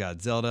dud, but I've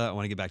got Zelda. I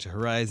want to get back to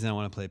Horizon. I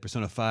want to play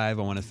Persona 5.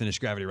 I want to finish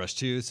Gravity Rush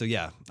 2. So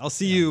yeah, I'll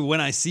see you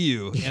when I see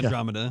you,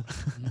 Andromeda.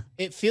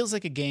 It feels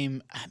like a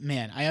game,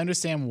 man, I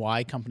understand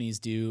why companies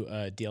do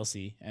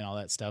DLC and all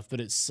that stuff, but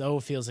it so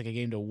feels like a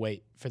game to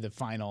wait for the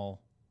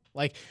final.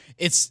 Like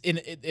it's going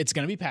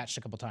to be patched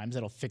a couple times.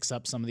 It'll fix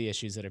up some of the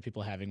issues that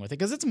people are having with it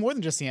because it's more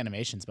than just the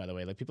animations. By the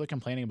way, like people are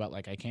complaining about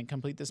like I can't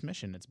complete this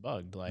mission; it's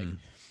bugged. Like,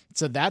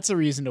 so that's a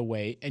reason to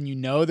wait. And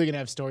they're gonna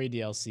have story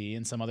DLC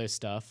and some other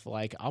stuff.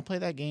 Like I'll play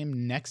that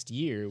game next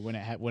year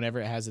whenever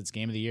it has its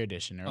Game of the Year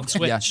edition. Or On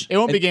Switch. it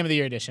won't be Game of the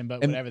Year edition,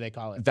 but whatever they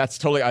call it. That's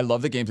totally. I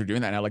love that games are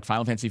doing that now. Like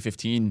Final Fantasy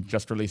 15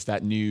 just released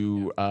that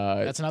new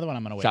That's another one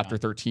I'm gonna wait Chapter on.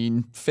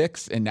 13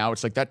 fix, and now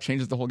it's like that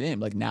changes the whole game.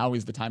 Like now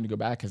is the time to go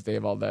back because they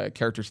have all the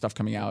character stuff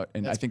coming out,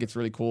 and I think it's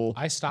really cool.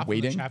 I stopped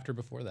waiting. the chapter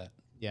before that.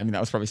 I mean, that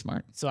was probably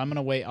smart. So I'm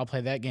gonna wait. I'll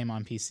play that game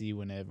on PC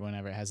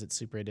whenever it has its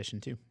Super Edition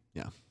too.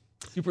 Yeah.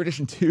 Super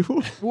Edition 2.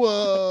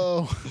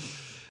 Whoa!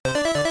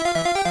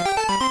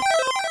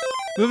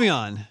 Moving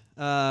on.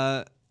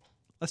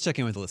 Let's check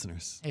in with the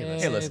listeners.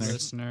 Hey,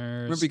 listeners.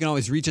 Remember, you can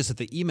always reach us at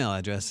the email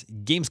address,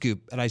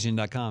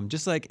 gamescoop@ign.com,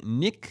 just like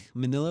Nick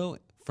Manillo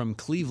from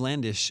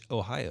Clevelandish,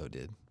 Ohio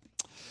did.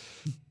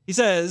 He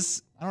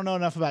says, I don't know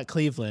enough about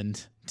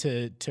Cleveland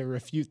to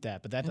refute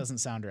that, but that doesn't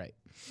sound right.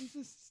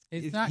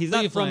 It's not He's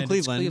not from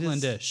Cleveland.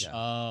 Cleveland. It's It's- Clevelandish.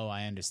 Oh,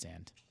 I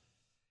understand.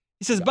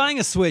 he says, buying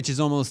a Switch is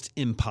almost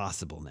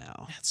impossible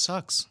now. That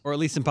sucks. Or at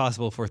least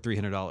impossible for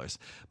 $300.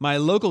 My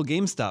local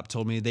GameStop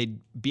told me they'd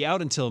be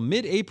out until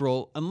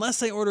mid-April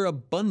unless I order a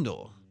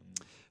bundle.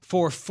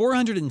 For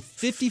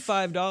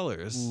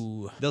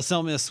 $455, they'll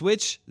sell me a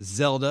Switch,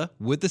 Zelda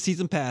with the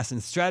season pass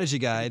and strategy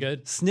guide,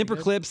 good. snipper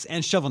clips,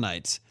 and Shovel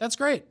Knight, That's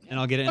great. and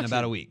I'll get it in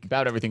about a week.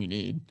 About everything you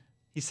need.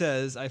 He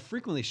says, I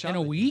frequently shop In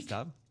a at week?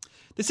 GameStop.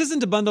 This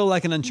isn't a bundle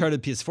like an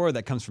Uncharted PS4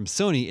 that comes from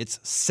Sony. It's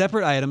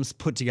separate items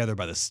put together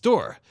by the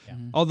store.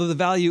 Although the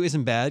value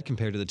isn't bad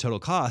compared to the total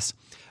cost,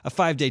 a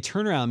 5-day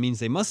turnaround means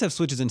they must have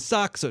Switches in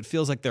stock, so it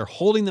feels like they're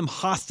holding them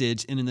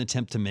hostage in an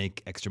attempt to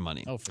make extra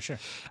money. Oh, for sure.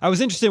 I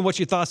was interested in what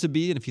your thoughts would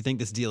be and if you think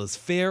this deal is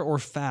fair or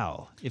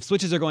foul. If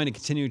Switches are going to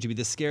continue to be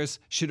this scarce,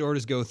 should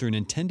orders go through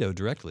Nintendo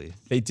directly?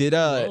 They did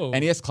Whoa.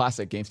 NES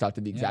Classic. GameStop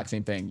did the exact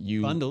same thing.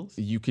 Bundles.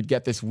 You could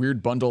get this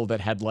weird bundle that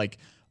had like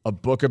a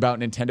book about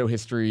Nintendo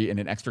history and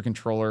an extra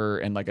controller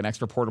and like an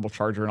extra portable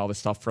charger and all this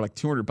stuff for like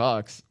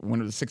 $200 when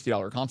it was a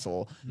 $60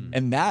 console.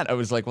 And that I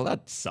was like, well,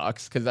 that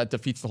sucks because that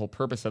defeats the whole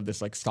purpose of this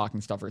like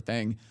stocking stuffer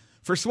thing.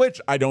 For Switch,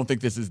 I don't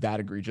think this is that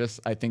egregious.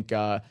 I think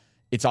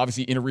it's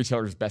obviously in a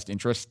retailer's best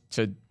interest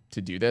to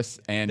to do this.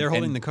 And They're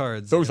holding and the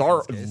cards. Those in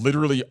are this case.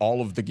 literally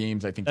all of the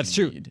games I think That's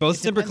you true. need. Both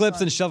It Timber depends Clips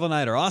on- and Shovel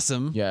Knight are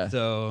awesome. Yeah.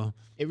 So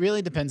It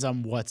really depends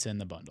on what's in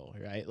the bundle,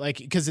 right? Like,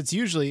 because it's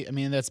usually, I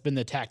mean, that's been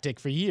the tactic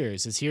for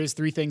years. Is here's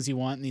 3 things you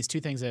want and these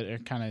 2 things that are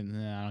kind of,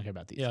 I don't care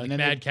about these. Yeah, like and then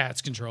Mad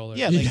Cat's controller.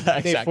 Yeah, like Yeah, they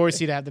exactly.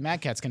 force you to have the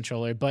Mad Catz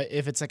controller. But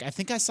if it's like, I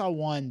think I saw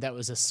one that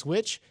was a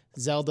Switch,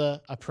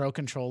 Zelda, a Pro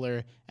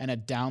controller, and a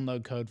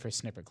download code for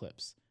Snipper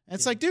Clips. And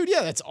it's like, dude,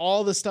 yeah, that's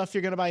all the stuff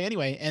you're gonna buy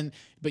anyway.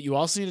 But you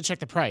also need to check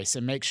the price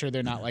and make sure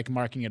they're not like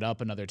marking it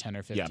up another $10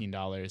 or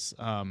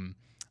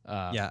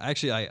 $15. yeah,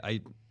 actually, I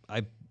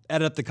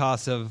added up the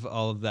cost of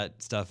all of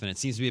that stuff, and it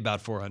seems to be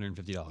about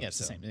 $450. Yeah, it's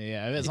so. the same.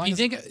 Yeah, as If long you as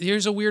think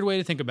here's a weird way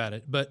to think about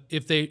it, but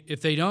if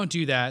they don't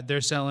do that, they're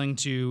selling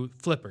to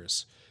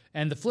flippers.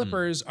 And the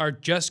flippers are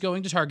just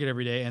going to Target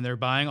every day and they're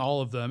buying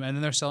all of them and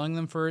then they're selling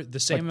them for the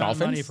same amount of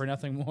money dolphins? for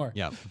nothing more.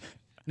 Yeah.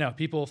 No,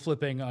 people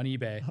flipping on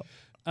eBay.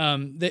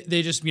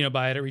 They just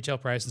buy it at retail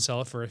price and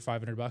sell it for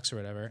 $500 or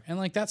whatever, and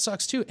like that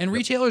sucks too. And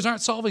retailers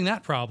aren't solving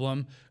that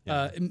problem.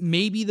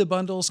 Maybe the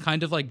bundles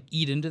kind of like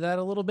eat into that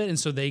a little bit, and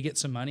so they get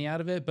some money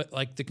out of it. But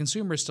like the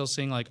consumer is still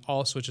seeing like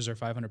all Switches are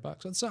 $500.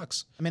 That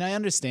sucks. I mean, I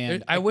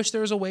understand. I wish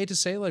there was a way to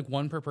say like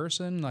one per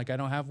person. Like I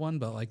don't have one,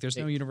 but like there's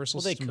no universal.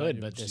 Well, they system could,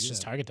 that but would it's do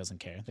just that. Target doesn't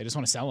care. They just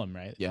want to sell them,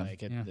 right? Yeah. Like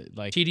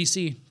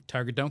TDC,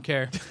 Target don't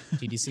care.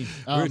 TDC.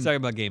 We were talking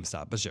about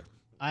GameStop, but sure.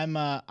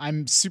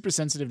 I'm super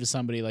sensitive to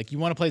somebody like you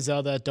want to play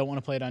Zelda, don't want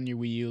to play it on your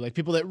Wii U. Like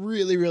people that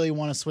really, really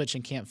want to Switch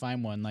and can't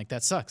find one. Like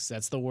that sucks.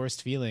 That's the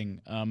worst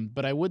feeling.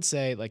 But I would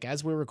say like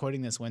as we're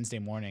recording this Wednesday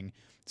morning,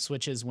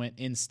 Switches went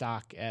in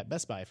stock at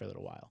Best Buy for a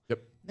little while. Yep.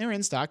 They were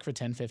in stock for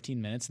 10, 15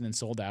 minutes and then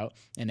sold out.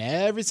 And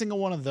every single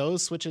one of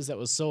those Switches that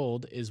was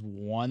sold is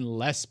one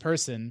less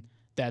person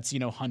that's,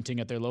 hunting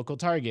at their local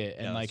Target.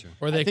 And like, true.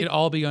 Or they could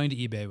all be going to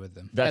eBay with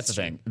them. That's the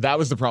thing. That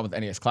was the problem with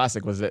NES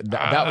Classic was that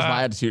that was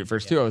my attitude at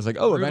first too. I was like,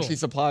 oh, eventually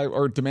supply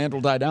or demand will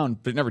die down,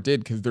 but it never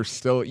did because they're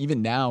still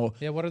even now.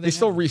 Yeah, what are they they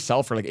still now?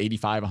 resell for like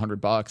 $85,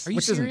 $100. Are you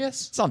which isn't-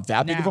 serious? It's not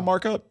that big of a Now.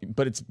 markup,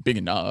 but it's big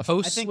enough.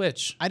 Post think-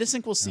 Switch. I just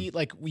think we'll see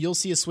like you'll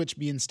see a Switch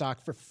be in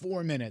stock for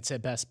 4 minutes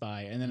at Best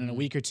Buy, and then Mm-hmm. in a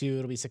week or two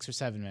it'll be 6 or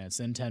 7 minutes,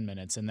 then 10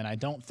 minutes, and then I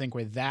don't think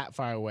we're that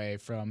far away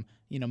from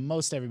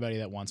most everybody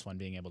that wants one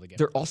being able to get.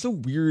 They're also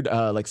weird.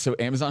 So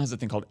Amazon has a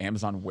thing called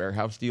Amazon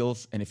Warehouse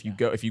Deals, and if you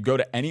go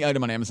to any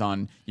item on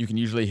Amazon, you can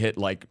usually hit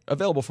like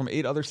available from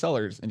 8 other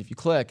sellers, and if you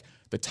click,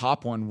 the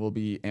top one will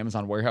be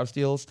Amazon Warehouse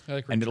Deals, They're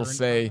like and it'll returned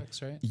say,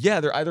 products, right? yeah,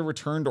 they're either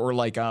returned or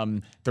like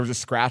there was a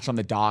scratch on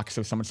the dock,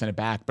 so someone sent it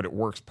back, but it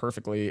works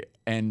perfectly.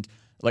 And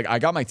like I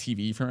got my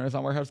TV from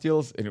Amazon Warehouse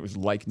Deals, and it was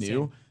like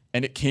new,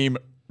 and it came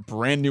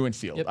brand new and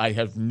sealed. Yep. I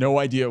have no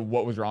idea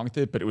what was wrong with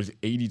it, but it was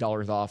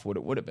 $80 off what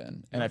it would have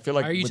been, and I feel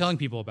like Why are you with- telling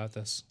people about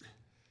this?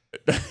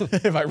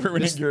 if I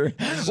ruining your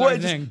our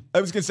thing. I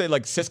was gonna say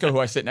like Cisco, who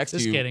I sit next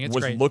Just to, kidding, it's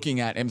was great.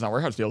 looking at Amazon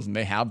Warehouse Deals, and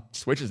they have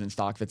Switches in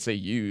stock that say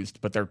used,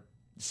 but they're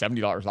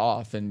 $70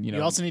 off, and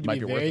You also need to might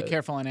be worth very it.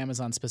 careful on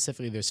Amazon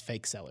specifically. There's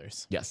fake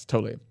sellers. Yes,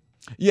 totally.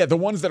 Yeah, the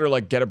ones that are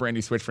like get a brand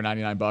new Switch for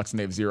 $99 and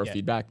they have zero Yeah.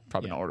 feedback,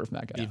 probably Yeah. not order from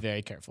that guy. Be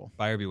very careful.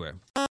 Buyer beware.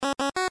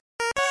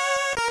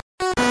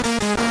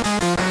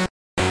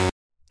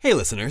 Hey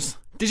listeners,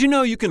 did you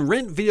know you can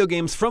rent video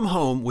games from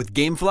home with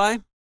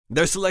GameFly?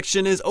 Their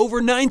selection is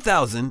over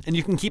 9,000 and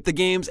you can keep the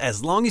games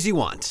as long as you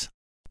want.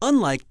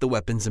 Unlike the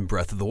weapons in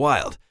Breath of the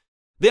Wild.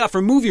 They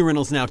offer movie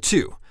rentals now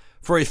too.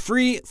 For a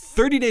free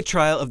 30-day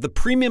trial of the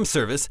premium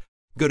service,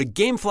 go to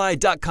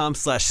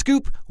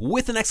gamefly.com/scoop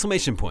with an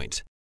exclamation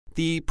point.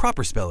 The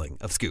proper spelling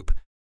of scoop.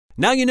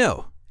 Now you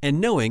know,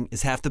 and knowing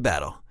is half the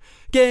battle.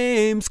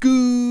 Game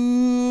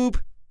Scoop!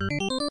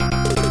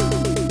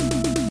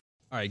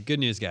 All right, good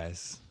news,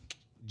 guys.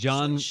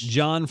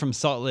 John from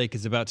Salt Lake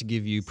is about to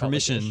give you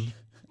permission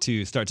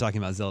to start talking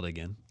about Zelda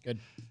again. Good.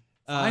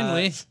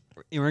 Finally.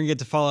 We're going to get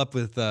to follow up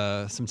with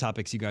some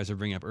topics you guys were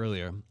bringing up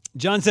earlier.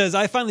 John says,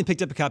 I finally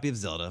picked up a copy of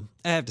Zelda.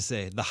 I have to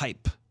say, the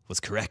hype was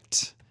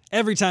correct.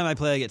 Every time I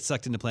play, I get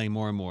sucked into playing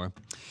more and more.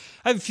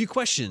 I have a few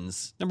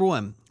questions. Number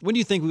one, when do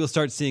you think we will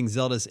start seeing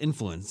Zelda's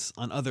influence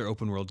on other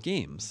open world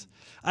games?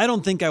 I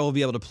don't think I will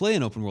be able to play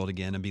an open world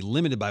again and be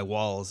limited by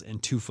walls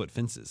and 2-foot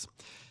fences.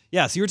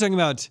 Yeah, so you were talking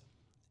about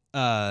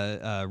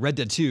Red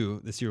Dead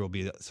 2 this year will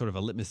be sort of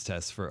a litmus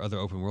test for other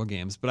open world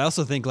games. But I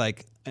also think,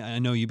 like, I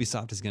know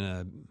Ubisoft is going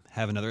to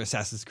have another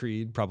Assassin's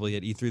Creed probably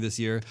at E3 this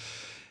year.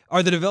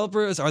 Are the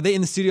developers, are they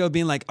in the studio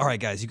being like, all right,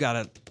 guys, you got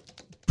to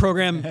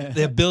program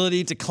the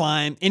ability to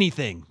climb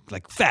anything,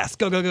 like fast,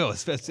 go, go, go.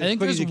 As fast, I think as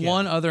quick as there's you can.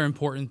 one other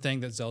important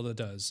thing that Zelda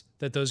does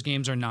that those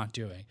games are not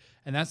doing,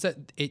 and that's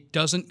that it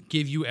doesn't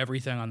give you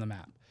everything on the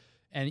map.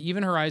 And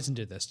even Horizon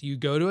did this. You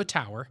go to a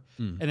tower,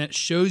 and it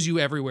shows you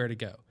everywhere to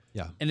go.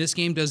 Yeah. And this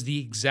game does the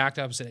exact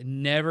opposite. It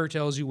never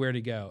tells you where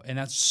to go. And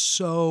that's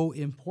so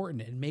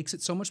important. It makes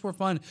it so much more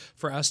fun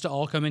for us to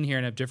all come in here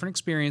and have different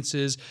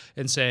experiences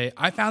and say,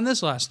 I found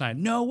this last night.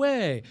 No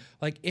way.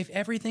 Like, if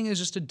everything is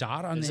just a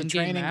dot on There's the a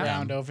in-game training map,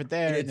 ground over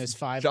there, and there's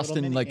 5 little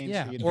Justin, mini like, games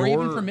yeah, for you to or do.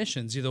 even for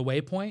missions, the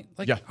waypoint.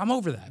 Like, Yeah. I'm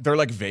over that. They're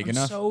like vague I'm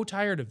enough. so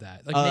tired of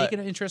that. Like, make it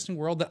an interesting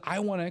world that I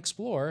want to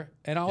explore,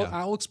 and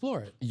I'll explore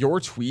it. Your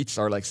tweets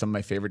are like some of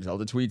my favorite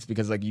Zelda tweets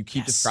because like you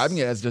keep describing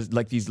it as just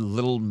like these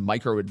little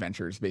micro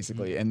adventures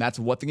basically, and that's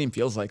what the game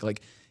feels like.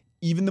 Like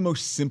even the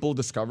most simple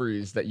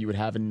discoveries that you would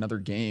have in another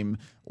game,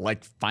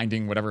 like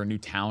finding whatever a new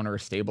town or a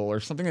stable or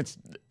something that's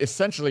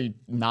essentially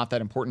not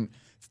that important,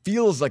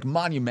 feels like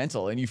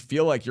monumental, and you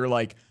feel like you're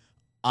like,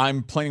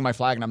 I'm planting my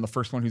flag and I'm the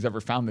first one who's ever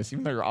found this,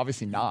 even though you're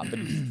obviously not. But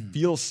it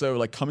feels so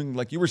like coming,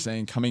 like you were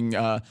saying, coming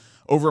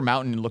over a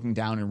mountain and looking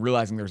down and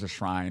realizing there's a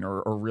shrine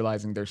or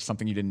realizing there's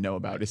something you didn't know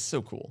about is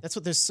so cool. That's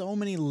what there's so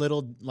many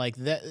little like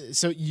that.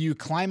 So you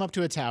climb up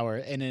to a tower,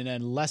 and in a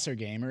lesser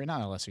game, or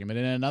not a lesser game, but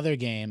in another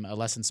game, a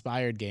less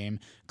inspired game,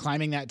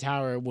 climbing that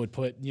tower would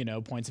put, you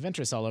know, points of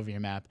interest all over your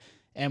map.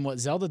 And what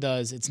Zelda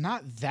does, it's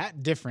not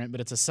that different,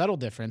 but it's a subtle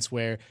difference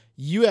where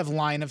you have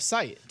line of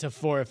sight to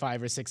 4 or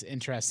 5 or 6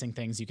 interesting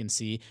things you can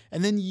see,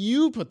 and then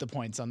you put the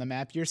points on the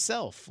map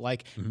yourself.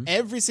 Like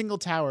every single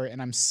tower,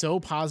 and I'm so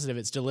positive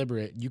it's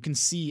deliberate, you can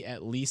see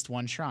at least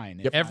one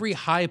shrine. Every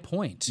high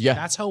point. Yeah.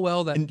 That's how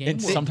well that game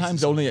And works.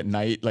 sometimes only at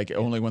night, like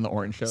only when the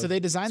orange shows. So they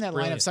designed that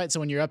line of brilliant. sight. So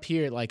when you're up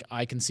here, like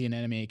I can see an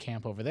enemy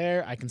camp over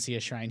there, I can see a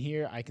shrine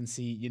here, I can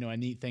see, you know, a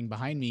neat thing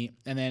behind me.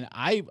 And then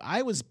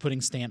I was putting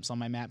stamps on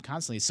my map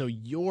constantly. So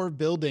you're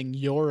building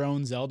your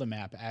own Zelda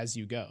map as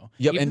you go.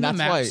 Yep, Even and the that's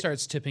map why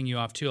starts tipping you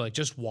off too, like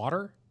just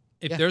water.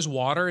 If Yeah. there's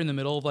water in the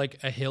middle of like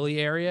a hilly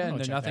area and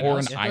there's check nothing that out. or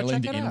else, an go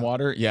island check it in out.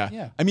 water. Yeah.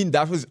 Yeah. I mean,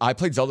 I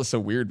played Zelda so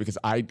weird because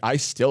I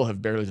still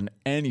have barely done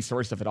any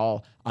story stuff at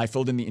all. I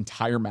filled in the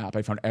entire map.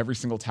 I found every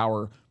single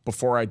tower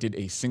before I did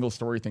a single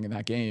story thing in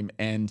that game.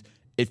 And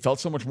it felt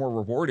so much more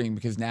rewarding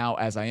because now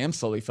as I am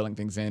slowly filling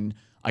things in,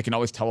 I can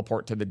always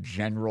teleport to the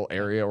general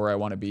area where I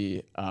want to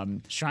be.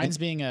 Shrines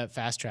being a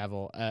fast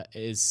travel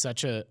is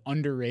such a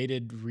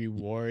underrated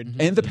reward.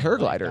 And the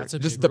paraglider, that's a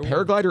just big the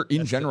reward. paraglider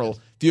in general,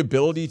 the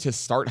ability to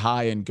start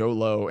high and go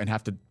low and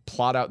have to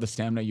plot out the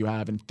stamina you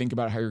have and think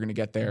about how you're going to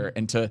get there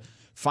and to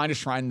find a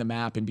shrine in the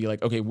map and be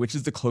like, okay, which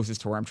is the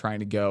closest to where I'm trying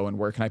to go and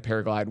where can I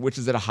paraglide, which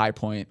is at a high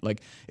point.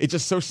 Like, it's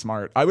just so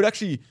smart. I would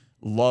actually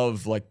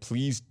love, like,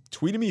 please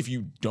tweet at me if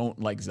you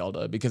don't like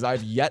Zelda because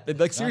I've yet,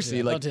 like,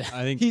 seriously, like,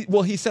 I think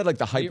he said like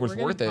the hype was We're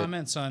getting worth it.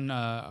 comments on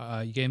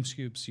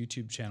GameScoop's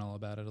YouTube channel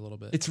about it a little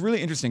bit. It's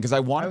really interesting because I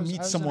want I to was meet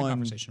in a someone.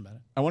 conversation about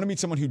it. I want to meet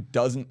someone who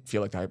doesn't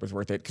feel like the hype was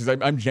worth it because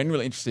I'm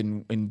genuinely interested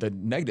in the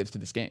negatives to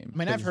this game. I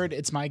mean, I've heard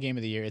it's my game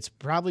of the year. It's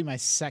probably my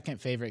second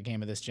favorite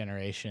game of this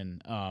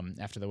generation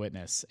after The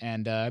Witness.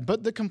 And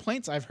but the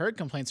complaints, I've heard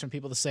complaints from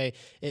people to say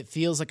it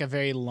feels like a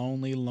very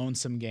lonely,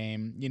 lonesome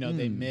game. You know,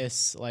 they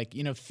miss, like,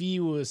 you know, Fee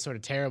was sort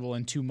of terrible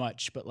and too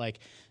much, but like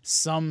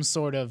some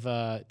sort of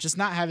just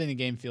not having the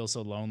game feel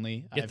so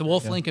lonely. Get I've the heard.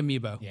 Wolf Link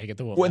amiibo. Yeah, get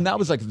the Wolf. Well, and that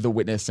was like The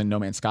Witness and No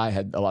Man's Sky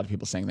had a lot of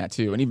people saying that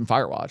too, and even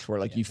Firewatch, where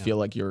like you feel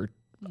like you're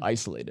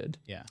isolated.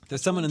 Yeah.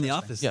 there's someone in the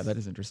office. Yeah, that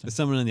is interesting. There's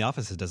someone in the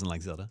office that doesn't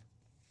like Zelda.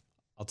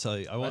 I'll tell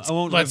you. I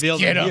won't let's reveal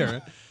get them 'em.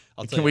 here.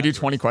 I'll tell Can you we do afterwards.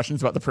 20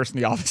 questions about the person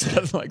in the office that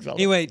doesn't like Zelda?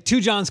 Anyway,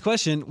 to John's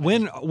question,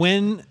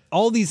 when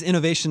all these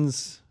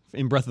innovations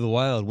in Breath of the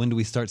Wild, when do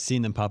we start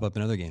seeing them pop up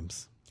in other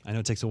games? I know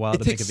it takes a while It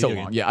to make takes a so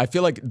video long. game. Yeah, I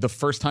feel like the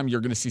first time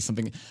you're going to see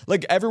something,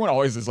 like everyone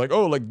always is like,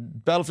 oh, like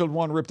Battlefield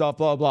 1 ripped off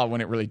blah, blah,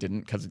 when it really didn't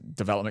because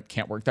development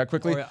can't work that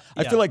quickly. Or,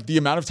 I yeah. feel like the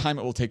amount of time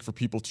it will take for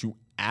people to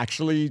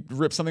actually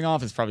rip something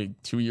off is probably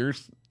 2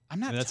 years. I'm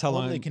not That's how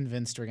totally long-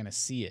 convinced we're going to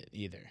see it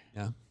either.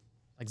 Yeah.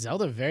 Like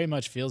Zelda very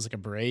much feels like a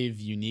brave,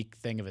 unique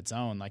thing of its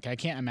own. Like I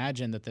can't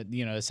imagine that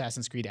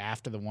Assassin's Creed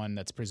after the one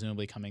that's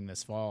presumably coming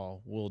this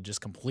fall will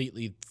just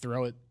completely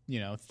throw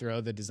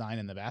the design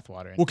in the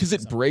bathwater. and Well, because do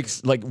it something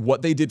breaks, like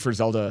what they did for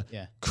Zelda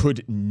Yeah.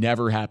 could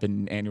never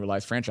happen in an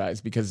annualized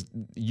franchise because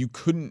you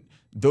couldn't,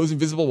 those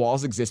invisible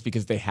walls exist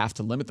because they have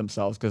to limit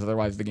themselves because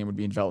otherwise the game would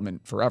be in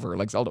development forever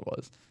like Zelda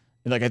was.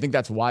 And like I think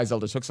that's why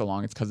Zelda took so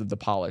long. It's because of the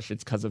polish.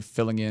 It's because of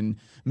filling in,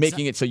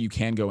 making it so you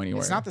can go anywhere.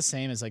 It's not the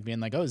same as like being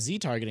like, oh, Z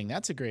targeting.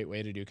 That's a great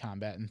way to do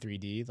combat in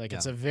 3D. Like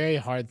it's a very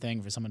hard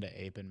thing for someone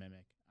to ape and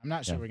mimic. I'm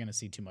not sure we're going to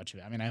see too much of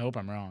it. I mean, I hope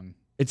I'm wrong.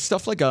 It's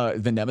stuff like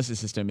the Nemesis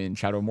system in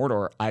Shadow of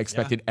Mordor. I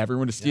expected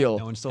everyone to steal,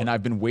 no one stole and it.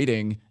 I've been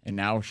waiting, and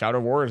now Shadow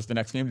of War is the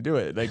next game to do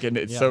it. Like, and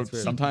it's so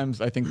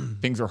sometimes I think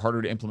things are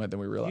harder to implement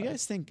than we Do realize. you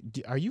guys think?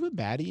 Are you a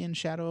baddie in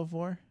Shadow of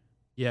War?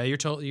 Yeah, you're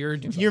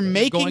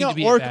Making going to an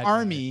be a orc bad guy.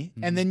 army,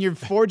 and then you're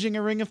forging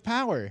a ring of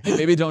power.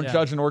 Maybe don't Yeah.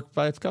 judge an orc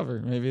by its cover.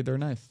 Maybe they're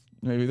nice.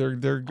 Maybe they're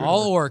good.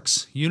 All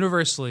orcs. orcs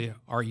universally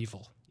are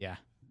evil. Yeah,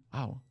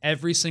 Wow,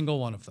 Every single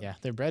one of them. yeah,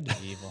 they're bred to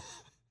be evil.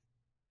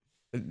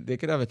 they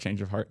could have a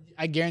change of heart.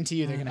 I guarantee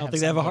you, they're gonna don't have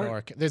think they some have a good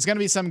heart. orc. There's gonna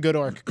be some good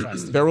orc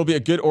quest. There will be a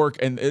good orc,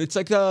 and it's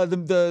like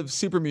the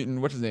super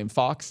mutant. What's his name?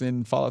 Fox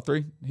in Fallout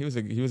 3. He was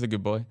a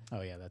good boy,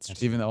 Oh yeah, that's true.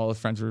 even though all his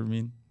friends were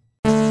mean.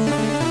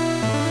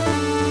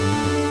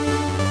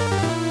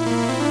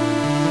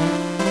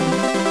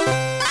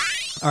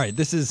 All right,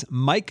 this is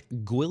Mike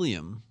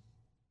Gwilliam.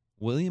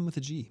 William with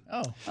a G.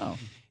 Oh.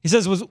 He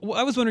says, I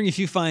was wondering if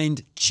you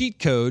find cheat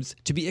codes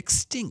to be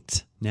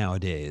extinct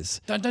nowadays.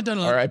 Dun, dun, dun,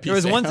 dun. All right, There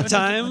was once a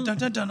time Dun,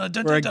 dun, dun, dun,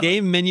 dun, where a dun, dun.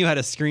 game menu had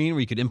a screen where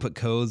you could input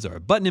codes or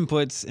button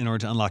inputs in order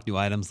to unlock new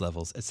items,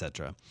 levels,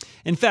 etc.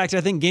 In fact,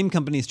 I think game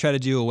companies try to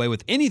do away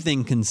with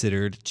anything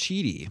considered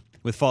cheaty.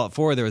 With Fallout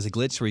 4, there was a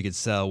glitch where you could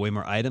sell way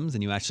more items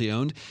than you actually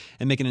owned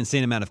and make an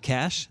insane amount of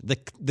cash. The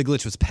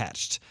glitch was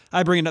patched.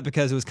 I bring it up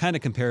because it was kind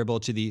of comparable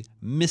to the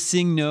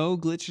missing no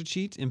glitch or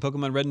cheat in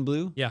Pokemon Red and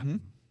Blue. Yeah.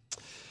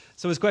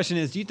 So his question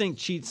is, do you think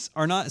cheats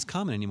are not as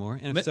common anymore?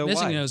 And if so,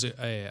 Missing why? no is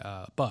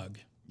a bug,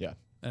 Yeah.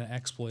 an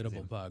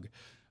exploitable bug.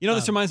 You know,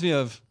 this reminds me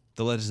of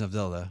The Legend of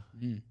Zelda,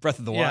 Breath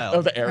of the Yeah. Wild.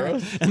 Oh, the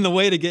arrows? And the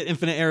way to get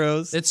infinite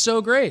arrows It's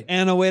so great.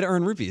 and a way to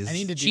earn rupees. I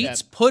need to do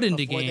Cheats that put into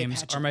before they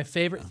games patch are it. my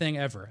favorite thing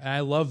ever. And I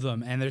love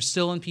them. And they're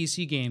still in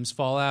PC games.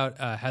 Fallout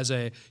has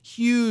a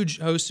huge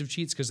host of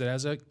cheats because it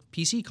has a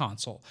PC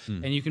console.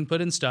 And you can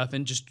put in stuff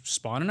and just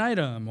spawn an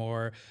item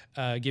or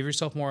give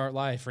yourself more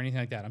life or anything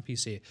like that on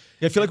PC.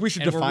 Yeah, I feel like we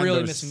should And we're define really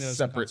those missing those in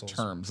separate consoles.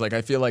 terms. Like,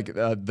 I feel like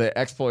the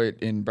exploit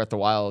in Breath of the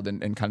Wild and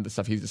kind of the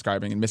stuff he's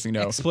describing and missing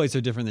no. Exploits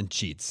are different than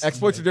cheats.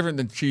 Exploits are different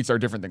than cheats are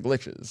different than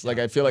glitches. Like,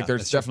 I feel like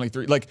there's definitely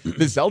three. Like,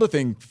 the Zelda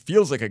thing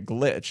feels like a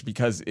glitch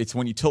because it's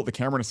when you tilt the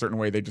camera in a certain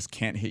way, they just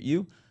can't hit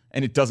you.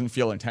 And it doesn't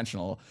feel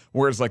intentional.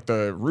 Whereas, like,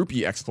 the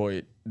rupee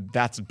exploit,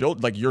 that's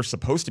built, like, you're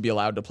supposed to be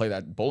allowed to play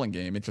that bowling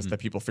game. It's just that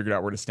people figured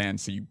out where to stand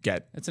so you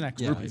get It's an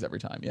exploit. rupees every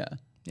time. Yeah.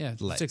 Yeah,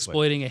 it's Like-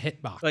 exploiting a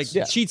hitbox. Like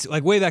cheats,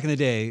 like way back in the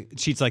day,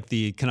 cheats like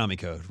the Konami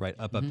code, right?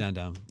 Up, up, down,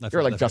 down. Left,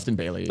 You're right, like left, Justin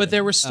Bailey. But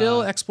there were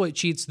still exploit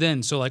cheats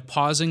then. So like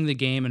pausing the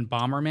game in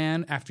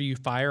Bomberman after you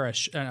fire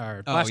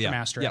or Blaster yeah.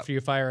 Master Yeah. after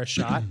you fire a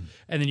shot,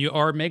 and then you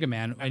or Mega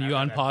Man and you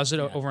unpause it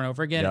over and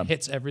over again. Yeah. It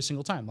hits every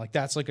single time. Like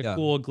that's like a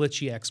cool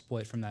glitchy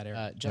exploit from that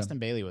era. Justin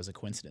Bailey was a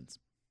coincidence.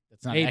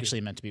 It's not Maybe. actually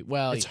meant to be.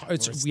 Well,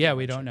 It's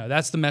we don't know.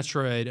 That's the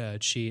Metroid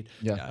cheat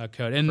Yeah.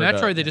 code. And For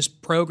Metroid, the- they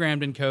just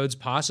programmed in codes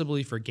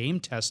possibly for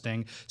game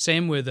testing.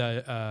 Same with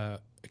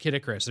Kid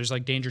Icarus. There's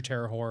like Danger,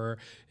 Terror, Horror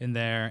in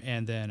there,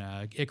 and then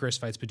Icarus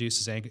fights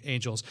Medusa's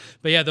angels.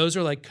 But yeah, those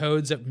are like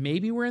codes that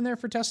maybe were in there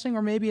for testing,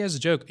 or maybe as a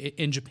joke.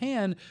 In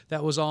Japan,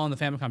 that was all in the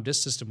Famicom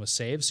disk system was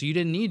saved, so you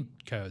didn't need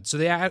codes. So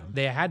they had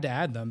to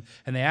add them,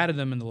 and they added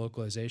them in the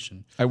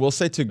localization. I will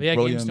say to But yeah,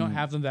 William, games don't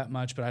have them that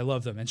much, but I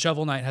love them. And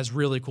Shovel Knight has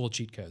really cool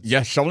cheat codes.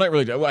 Yeah, Shovel Knight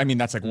really. I mean,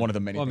 that's like one of the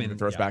many Well, I things mean, that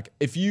throws yeah. back.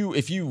 If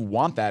you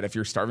want that, if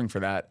you're starving for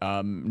that,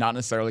 not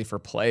necessarily for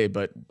play,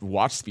 but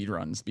watch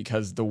speedruns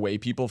because the way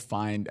people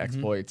find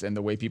exploits and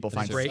the way people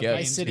find great. skills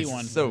Vice City is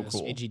one so was-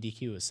 cool.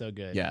 AGDQ was so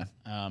good. Yeah.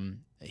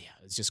 Yeah,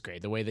 it's just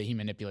great the way that he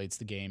manipulates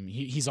the game.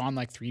 He's on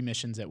like 3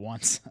 missions at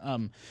once.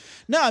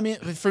 No, I mean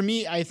for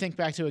me, I think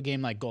back to a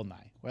game like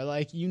GoldenEye, where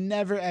like you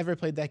never ever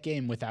played that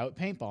game without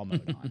paintball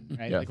mode on,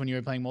 right? Yeah. Like when you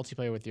were playing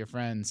multiplayer with your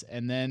friends,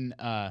 and then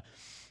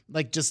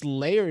like just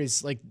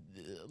layers, like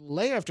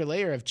layer after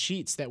layer of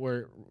cheats that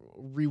were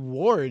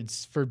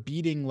rewards for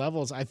beating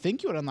levels. I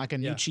think you would unlock a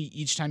new Yeah. cheat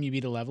each time you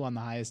beat a level on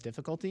the highest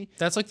difficulty.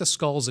 That's like the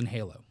skulls in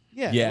Halo.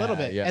 Yeah, Yeah, a little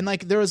bit. yeah. And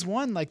like there was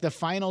one, like the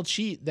final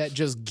cheat that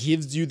just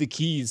gives you the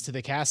keys to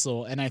the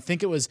castle. And I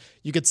think it was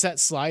you could set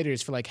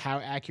sliders for like how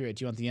accurate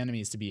do you want the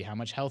enemies to be, how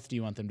much health do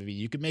you want them to be.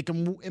 You could make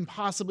them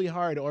impossibly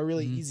hard or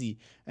really easy,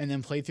 and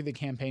then play through the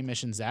campaign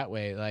missions that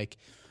way. Like,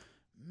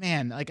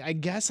 man, like I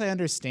guess I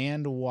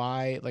understand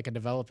why like a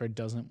developer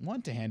doesn't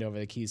want to hand over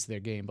the keys to their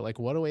game, but like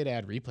what a way to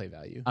add replay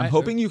value. I'm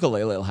hoping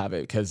Yooka-Laylee will have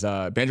it because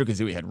Banjo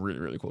Kazooie had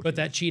really cool. But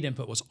that cheat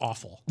input was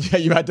awful. yeah,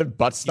 you had to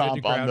butt You had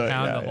to stomp on ground the.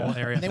 pound yeah, the yeah. whole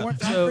area. And they weren't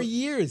found So- for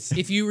years.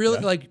 If you really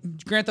like,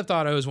 Grand Theft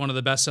Auto is one of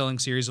the best-selling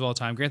series of all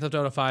time. Grand Theft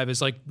Auto 5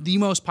 is like the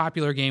most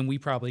popular game we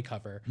probably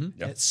cover.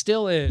 It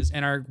still is,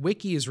 and our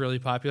wiki is really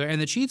popular, and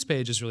the cheats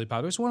page is really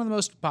popular. It's one of the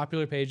most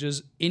popular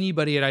pages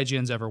anybody at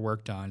IGN's ever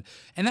worked on,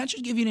 and that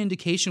should give you an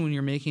indication when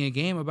you're making a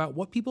game about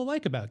what people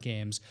like about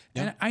games.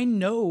 And I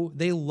know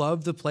they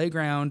love the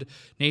playground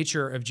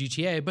nature of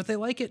GTA, but they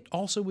like it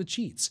also with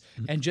cheats.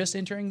 And just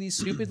entering these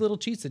stupid little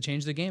cheats that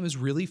change the game is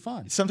really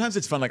fun. Sometimes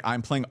it's fun. Like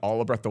I'm playing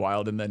all of Breath of the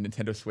Wild in the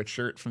Nintendo Switch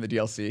shirt from the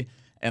DLC,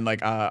 and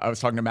like I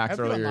was talking to I Max hope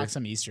you earlier. unlock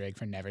some Easter egg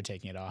for never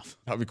taking it off.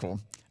 That'd be cool.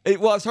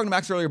 Well, I was talking to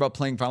Max earlier about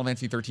playing Final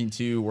Fantasy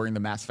 13-2, wearing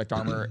the Mass Effect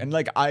armor, and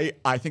like I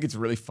think it's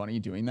really funny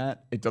doing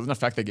that. It doesn't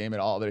affect the game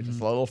at all, but it's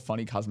just a little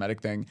funny cosmetic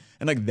thing,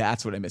 and like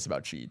that's what I miss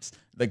about cheats.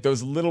 Like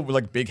those little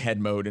like big head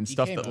mode and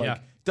stuff that mode. like Yeah.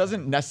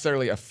 doesn't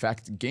necessarily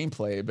affect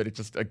gameplay, but it's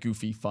just a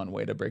goofy, fun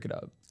way to break it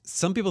up.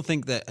 Some people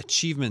think that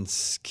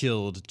achievements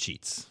killed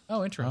cheats.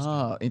 Oh, interesting.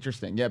 Oh,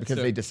 interesting. Yeah, because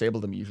they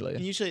disabled them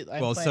usually. Usually,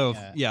 I'm Well, playing,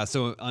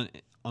 so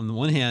on the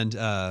one hand,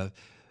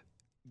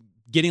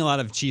 getting a lot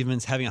of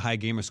achievements, having a high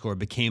gamer score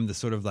became the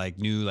sort of like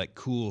new like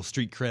cool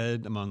street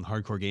cred among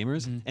hardcore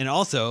gamers, and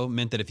also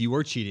meant that if you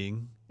were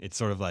cheating, it's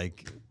sort of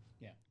like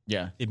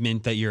Yeah. it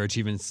meant that your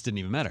achievements didn't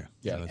even matter.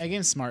 Yeah. So A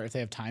game's smart if they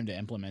have time to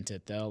implement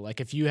it, though. Like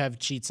if you have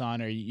cheats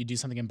on, or you do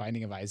something in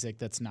Binding of Isaac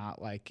that's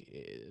not like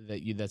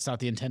that's not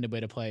the intended way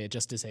to play. It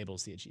just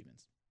disables the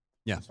achievements.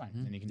 yeah, It's fine.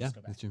 Then you can yeah, just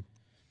go back. that's true.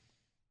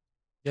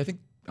 Yeah,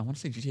 I want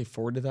to say GTA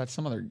 4 did that.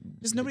 Some other.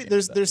 There's nobody.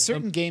 There's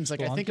certain games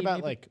like I think Spelunky, about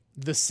maybe? like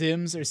The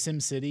Sims or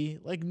SimCity.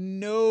 Like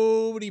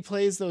nobody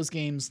plays those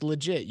games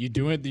legit. You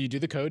do it. You do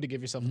the code to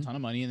give yourself a ton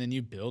of money, and then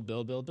you build.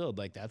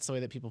 Like that's the way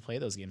that people play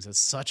those games. It's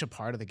such a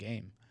part of the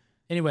game.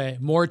 Anyway,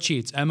 more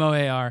cheats.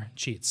 MOAR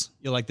cheats.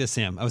 You'll like this,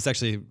 Sam. I was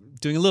actually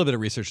doing a little bit of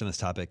research on this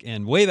topic,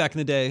 and way back in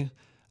the day,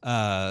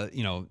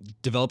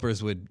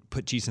 developers would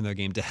put cheats in their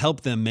game to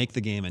help them make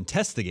the game and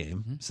test the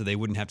game, so they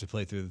wouldn't have to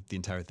play through the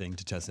entire thing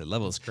to test their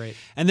levels. That's great.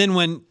 And then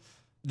when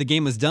the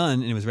game was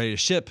done and it was ready to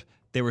ship,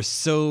 they were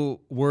so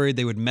worried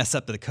they would mess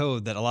up the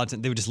code that a lot of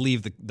times they would just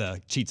leave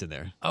the cheats in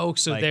there. Oh,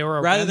 so Like, they were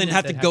rather than remnant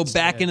have to that go had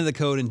back stay. into the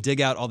code and dig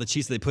out all the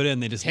cheats that they put in,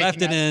 they just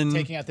left it in.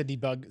 Taking out the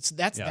debug. So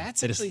that's they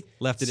just actually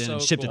left it in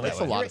and so shipped cool. it Makes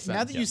that a way. lot You're of right. Now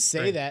sense. that you say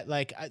Great. that,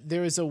 like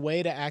there is a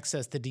way to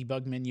access the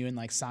debug menu in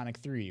like Sonic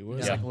 3, where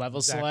it's like level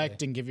Exactly.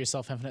 select and give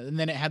yourself infinite, and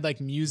then it had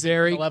like music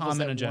Very in the levels common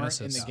that in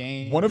weren't in Genesis. the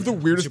game. One of the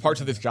weirdest parts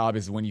of this job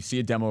is when you see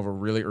a demo of a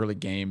really early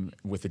game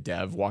with a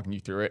dev walking you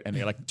through it, and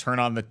they like turn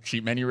on the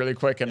cheat menu really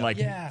quick and like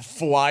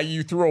fly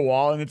you through a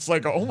wall, and it's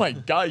like, oh my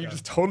god, you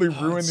just totally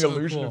ruined it's the so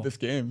illusion cool. of this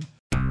game.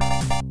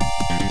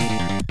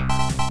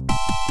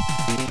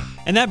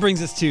 And that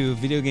brings us to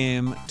video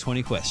game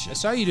 20 questions. I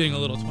saw you doing a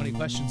little 20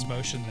 questions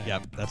motion there.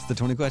 Yep, that's the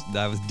 20 questions.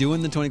 I was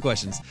doing the 20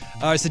 questions.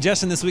 Our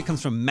suggestion this week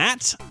comes from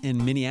Matt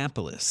in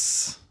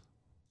Minneapolis.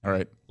 All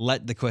right,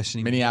 Let the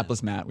questioning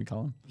Minneapolis Matt, we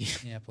call him.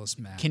 Yeah, plus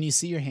Matt. Can you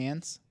see your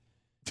hands?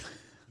 begin.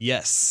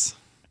 Yes.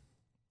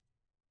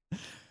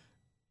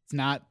 It's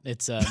not.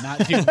 It's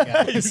not you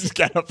guys. Just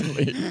get up and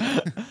leave.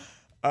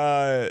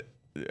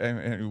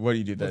 And what do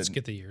you do then? Let's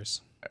get the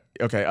years.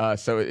 Okay,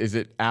 so is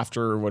it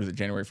after, what is it,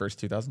 January 1st,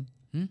 2000?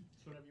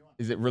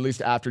 Is it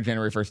released after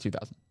January 1st,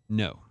 2000?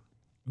 No.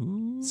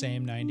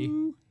 Same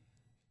 90.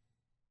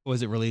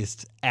 Was it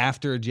released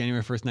after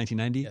January 1st,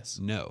 1990? Yes.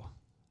 No.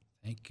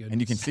 Thank goodness.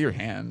 And you can see your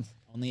hands.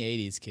 Only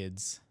 80s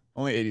kids.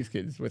 Only 80s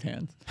kids with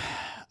hands.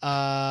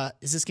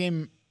 Is this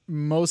game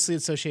mostly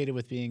associated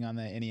with being on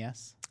the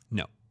NES?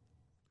 No.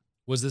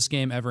 Was this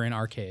game ever in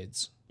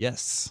arcades?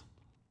 Yes.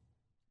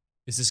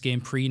 Is this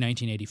game pre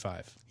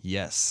 1985?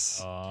 Yes.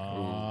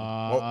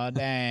 Oh,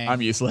 dang.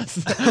 I'm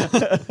useless.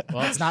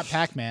 Well, it's not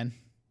Pac-Man.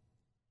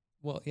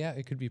 Well, yeah,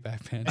 it could be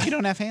Pac-Man. You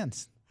don't have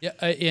hands. Yeah,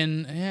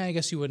 I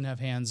guess you wouldn't have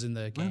hands in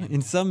the game.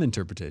 In some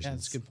interpretations. Yeah,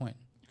 that's a good point.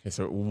 Okay,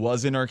 so it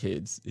was in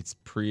arcades. It's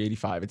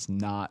pre-85. It's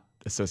not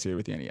associated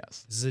with the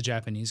NES. Is this a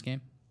Japanese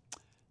game?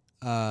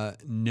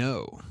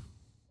 No.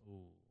 So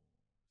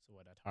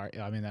what? Atari?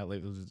 I mean, that was.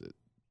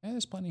 Yeah,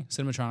 there's plenty.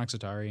 Cinematronics,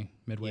 Atari,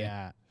 Midway.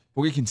 Yeah.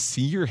 Where you can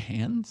see your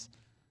hands?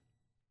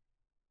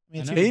 I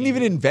mean, it's I know. They didn't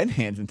even invent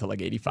hands until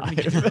like 85.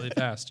 really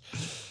fast.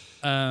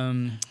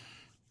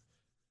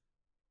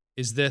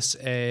 Is this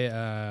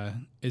a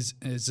is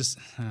this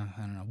I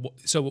don't know.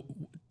 So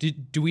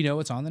do we know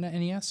what's on the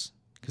NES?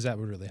 Because that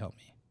would really help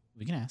me.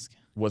 We can ask.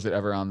 Was it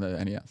ever on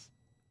the NES?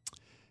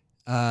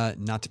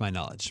 Not to my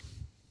knowledge.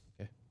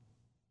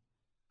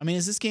 I mean,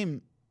 is this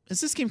game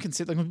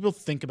considered, like when people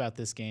think about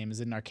this game,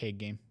 is it an arcade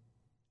game?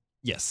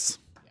 Yes.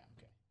 Yeah,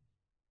 okay.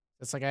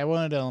 It's like I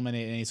wanted to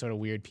eliminate any sort of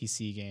weird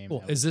PC game.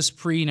 Cool. that Is this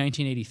pre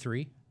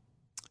 1983?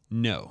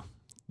 No.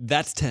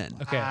 That's 10.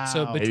 Okay,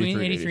 so Wow. between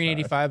 83, 83 and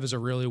 85 is a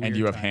really weird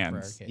you have time for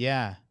hands. arcade.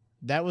 Yeah,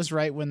 that was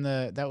right in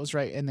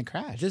the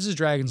crash. If this is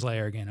Dragon's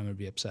Lair again, I'm going to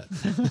be upset.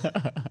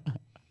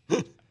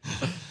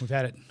 We've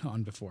had it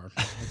on before.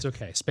 It's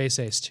okay. Space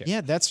Ace 2.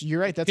 Yeah, you're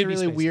right. That's Could a be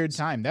really Space weird Ace.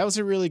 time. That was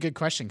a really good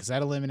question because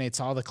that eliminates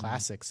all the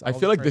classics. I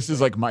feel like this is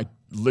like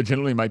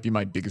legitimately might be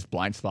my biggest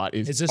blind spot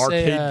is this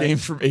arcade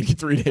games from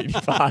 83 to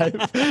 85.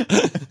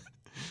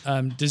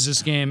 Does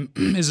this game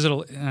is it? I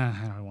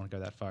don't want to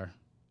go that far.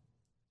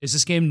 Is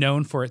this game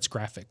known for its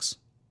graphics?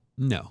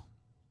 No.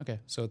 Okay,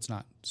 so it's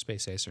not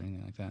Space Ace or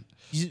anything like that.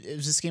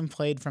 Is this game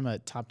played from a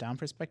top-down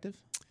perspective?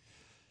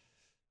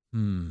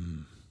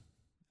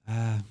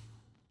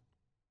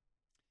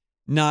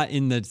 Not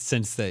in the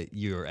sense that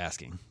you're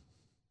asking.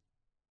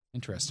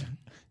 Interesting.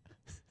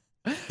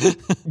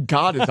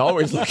 God is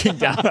always looking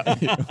down on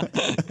you.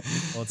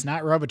 Well, it's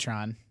not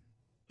Robotron.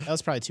 That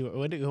was probably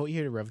what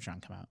year did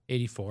Robotron come out?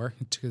 84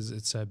 because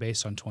it's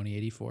based on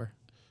 2084.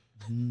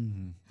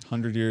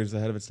 100 years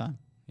ahead of its time.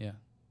 Yeah.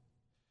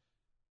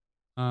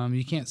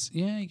 You can't.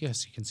 Yeah, I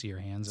guess you can see your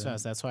hands. So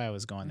that's why I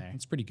was going there.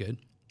 It's pretty good.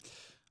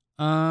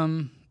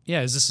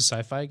 Yeah. Is this a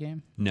sci-fi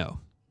game? No.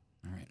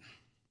 All right.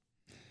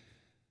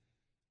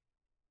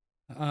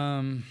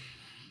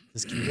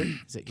 Is this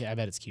Qbert? I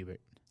bet it's Qbert.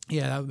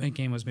 Yeah, that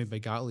game was made by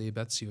Gottlieb.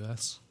 That's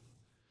US.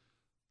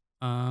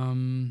 But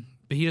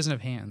he doesn't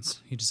have hands.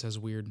 He just has a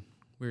weird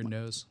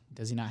nose.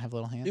 Does he not have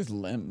little hands? He has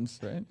limbs,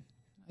 right?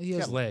 He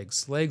has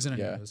legs and a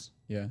Yeah. nose.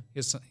 Yeah. He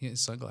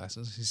has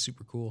sunglasses. He's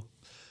super cool.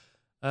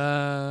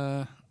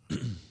 Did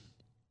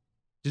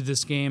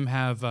this game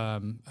have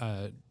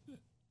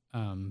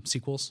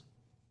sequels?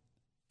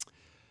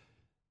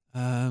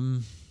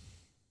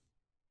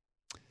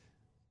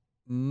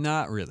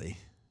 Not really.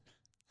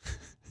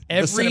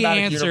 Every cinematic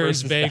answer universe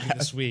is is vague bad.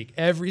 this week.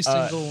 Every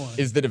single one.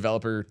 Is the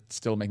developer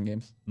still making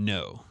games?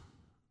 No.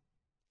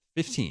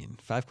 15.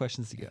 5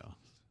 questions to go.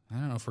 I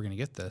don't know if we're gonna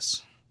get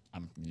this.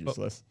 I'm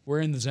useless. We're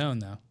in the zone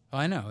though. Oh,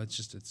 I know. It's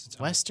just it's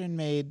hard.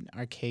 Western-made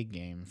arcade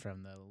game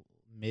from the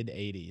mid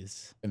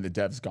 '80s. And the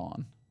dev's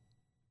gone.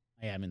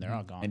 Yeah, I mean they're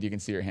all gone. And you can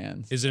see your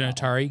hands. Is it an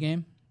Atari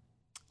game?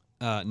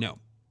 No.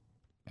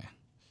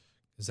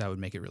 Because that would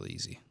make it really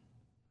easy.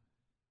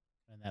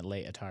 In that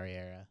late Atari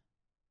era.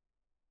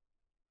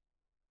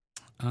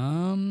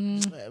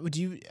 Would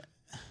you?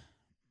 I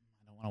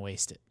don't want to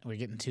waste it. We're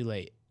getting too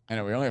late. I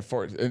know, we only have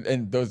 4.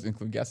 And those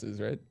include guesses,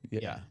 right?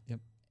 Yeah. Yep.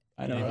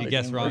 I know. If how you the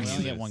guess game wrong, We works.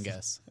 only you get lose. one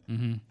guess.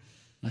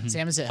 Mm-hmm.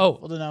 Sam, is it Oh.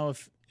 helpful to know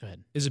if? Go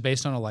ahead. Is it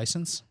based on a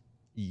license?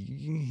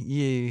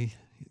 Yes.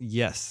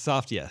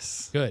 Soft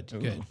yes. Good, Ooh.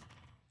 good.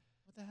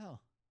 What the hell?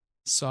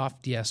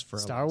 Soft yes for a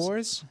Star license.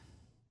 Wars?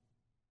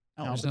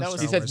 No, No, there's but no that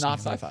was He Star said Wars not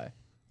game. sci-fi.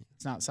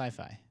 It's not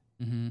sci-fi.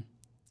 Mm-hmm.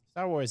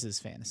 Star Wars is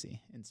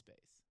fantasy in space.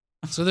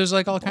 So there's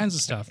like all kinds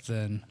of stuff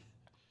then.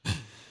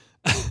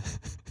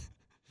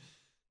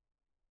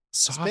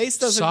 Space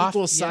doesn't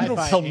equal sci-fi.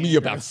 Don't tell me Andrew.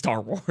 about Star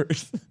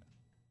Wars.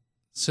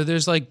 So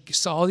there's like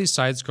all these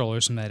side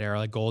scrollers from that era,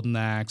 like Golden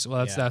Axe.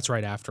 Well, Yeah. that's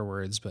right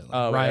afterwards, but like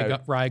Oh,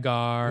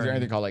 Rygar, Is there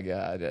anything and called like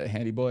the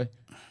Handy Boy,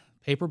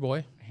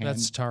 Paperboy.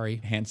 That's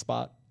Atari. Hand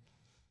Spot,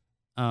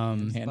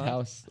 Um, Hand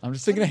House? I'm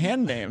just thinking of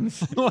hand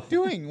names. What are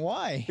you doing?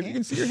 Why? You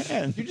can see your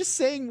hand. You're just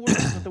saying words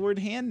with the word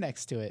hand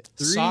next to it.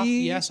 That's soft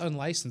yes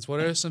unlicensed. What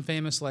are some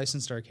famous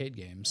licensed arcade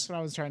games what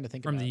I was trying to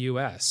think from about. the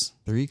U.S.?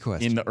 3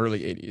 questions. In the early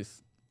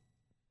 80s.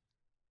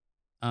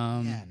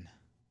 Man.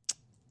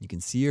 You can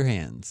see your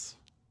hands.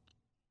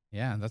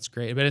 Yeah, that's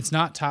great, but it's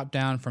not top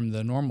down from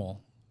the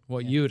normal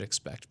what you would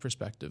expect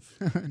perspective.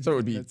 So it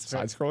would be That's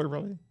fair. side scroller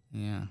probably.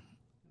 Yeah, I don't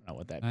know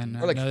what that I means.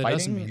 know. Or like No, it doesn't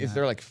fighting. mean Is that.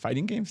 there like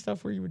fighting game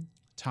stuff where you would?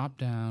 top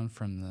down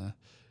from the?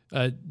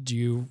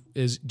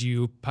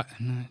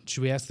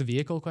 Should we ask the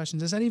vehicle question?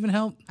 Does that even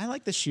help? I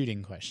like the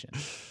shooting question.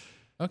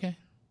 Okay.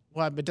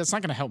 Well, but that's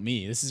not going to help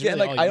me. This is Yeah, really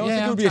like all I you don't Yeah,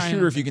 think it would I'm be a trying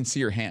shooter to- if you can see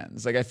your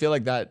hands. Like I feel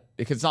like that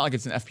because it's not like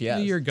it's an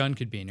FPS. Your gun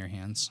could be in your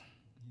hands.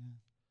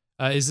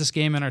 Is this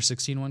game in our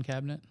 16-1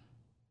 cabinet?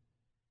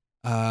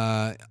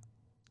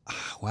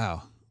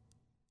 Wow.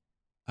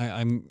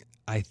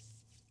 I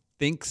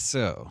think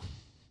so.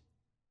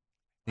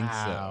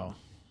 Wow.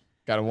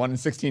 Got a 1 in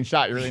 16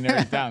 shot. You really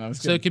narrowed it down. That was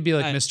So good. it could be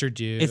like I- Mr.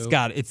 Do. It's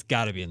got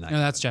to be in that. No,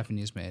 that's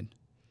Japanese made.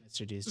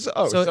 Mr. D's.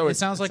 So it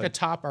sounds it's like a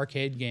top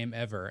arcade game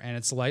ever, and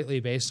it's lightly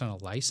based on a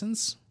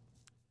license.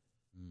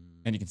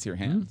 and you can see your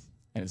hands,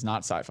 and it's not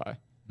sci-fi.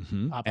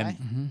 Popeye?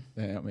 And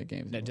they don't make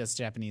games. No, anymore. just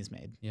Japanese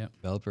made.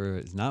 Developer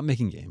is not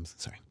making games.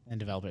 Sorry. And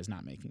developer is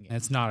not making And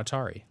games. it's not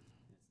Atari.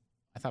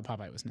 I thought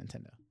Popeye was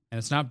Nintendo. And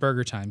it's not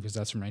Burger Time because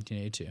that's from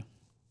 1982.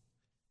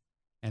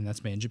 And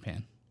that's made in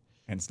Japan.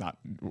 And it's not.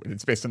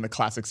 It's based on the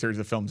classic series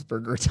of films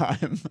Burger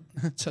Time.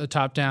 So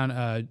top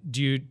down,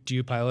 do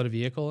you pilot a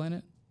vehicle in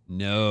it?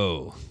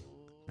 No.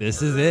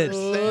 This is it.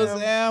 Oh,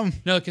 Sam.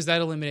 No, because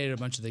that eliminated a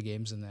bunch of the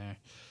games in there.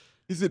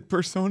 Is it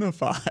Persona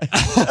 5?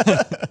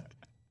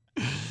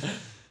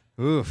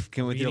 Oof. With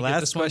you your gonna get last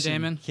this one, question,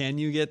 Damon? can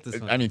you get this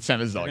one? I mean,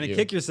 Sam is You're all going to you.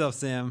 kick yourself,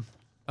 Sam.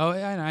 Oh,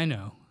 yeah, I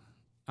know.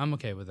 I'm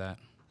okay with that.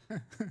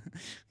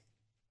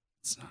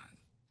 It's not.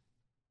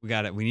 We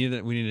got it. We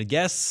need a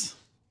guess.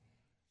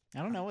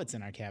 I don't know what's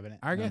in our cabinet.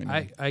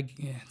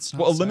 It's not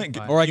Well, eliminate-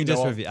 sci-fi. Or I can You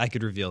just know- reveal. I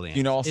could reveal the answer.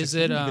 You know, all Is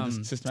 16, it, you could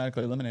just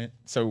systematically eliminate.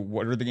 So,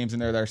 what are the games in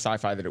there that are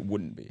sci-fi that it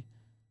wouldn't be?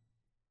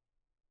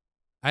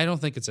 I don't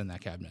think it's in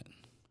that cabinet.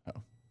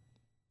 Oh.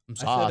 I'm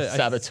sorry.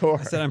 Saboteur.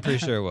 I said I'm pretty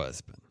sure it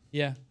was. But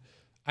Yeah.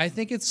 I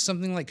think it's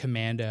something like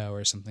Commando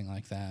or something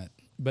like that.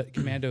 But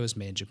Commando is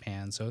made in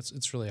Japan, so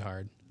it's really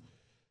hard.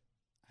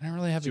 I don't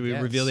really have should a we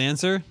guess. reveal the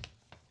answer?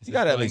 You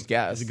got to at least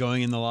guess. Is it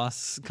going in the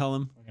loss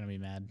column? We're going to be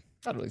mad.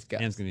 Got to at least guess.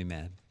 Sam's going to be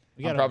mad.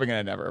 We I'm got probably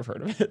gonna never have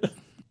heard of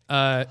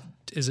it.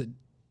 Is it?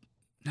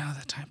 No,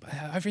 that time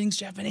everything's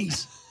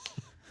Japanese.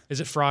 Is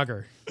it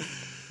Frogger?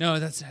 No,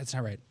 that's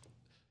not right.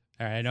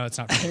 All right, I know it's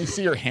not. Can you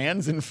see your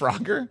hands in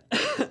Frogger?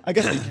 I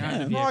guess you Not in a can.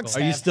 vehicle. Frogs Are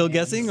you have still hands.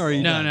 guessing or are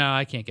you No, done? no,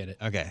 I can't get it.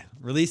 Okay.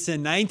 Released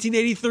in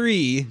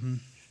 1983.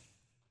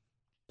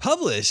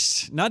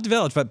 Published, not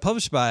developed, but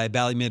published by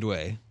Bally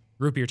Midway.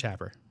 Root beer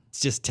tapper. It's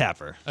just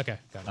Tapper. Okay,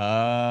 got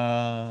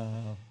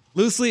it.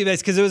 Loosely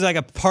based because it was like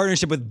a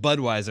partnership with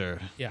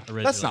Budweiser. Yeah.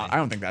 originally. That's not. I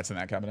don't think that's in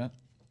that cabinet.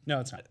 No,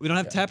 it's not. We don't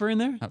have Tapper in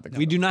there? think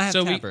We do not have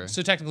So Tapper.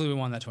 so technically we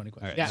won that 20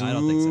 question. All right, Yeah. so I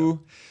don't think so.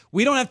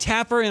 We don't have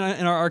Tapper in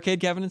our arcade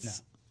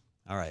cabinets?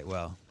 All right,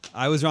 well,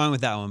 I was wrong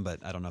with that one, but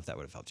I don't know if that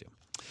would have helped you.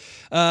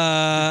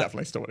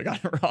 Definitely still would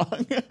have gotten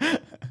it wrong.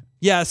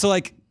 Yeah, so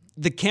like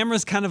the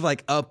camera's kind of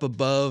like up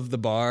above the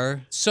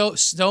bar. So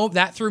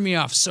that threw me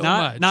off so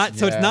much.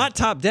 So it's Yeah. not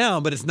top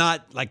down, but it's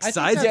not like I think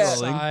side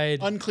that's scrolling. side.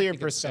 Unclear I think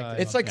it's perspective.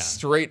 side. It's like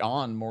straight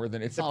on more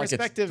than it's The not like it's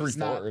perspective three is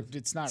not. forward.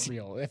 It's not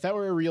real. If that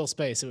were a real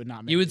space, it would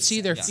not make You would any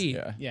see their sense. feet.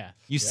 Yeah. Yeah.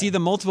 You see the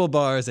multiple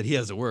bars that he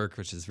has to work,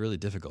 which is really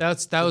difficult. That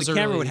So was the a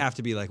camera really, would have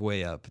to be like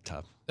way up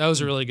top. That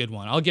was a really good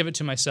one. I'll give it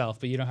to myself,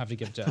 but you don't have to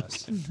give it to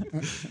us.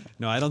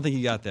 No, I don't think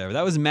you got there. But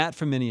that was Matt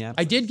from Minneapolis.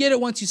 I did get it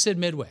once you said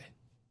Midway.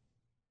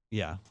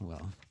 Yeah,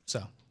 well,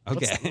 So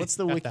okay. What's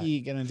the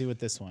wiki gonna do with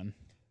this one?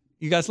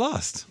 You guys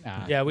lost.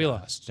 Yeah, we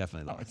lost.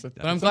 Definitely lost.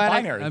 But I'm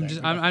glad.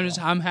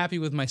 I'm happy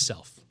with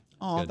myself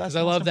Oh, that's because the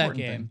I most love that important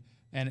game.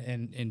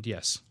 thing. And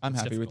yes, I'm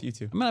it's happy difficult. with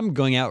you too. I'm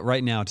going out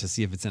right now to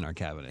see if it's in our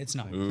cabinet. It's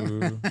not.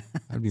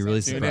 I'd be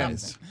really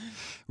surprised.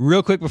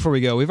 Real quick before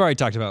we go, we've already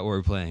talked about what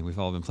we're playing. We've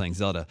all been playing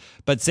Zelda.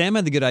 But Sam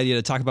had the good idea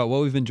to talk about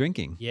what we've been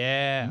drinking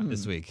Yeah.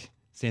 this week.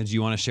 Sam, do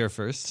you want to share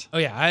first? Oh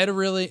yeah, I had a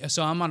really.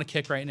 So I'm on a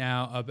kick right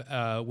now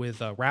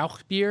with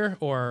Rauch beer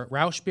or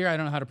Rausch beer. I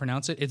don't know how to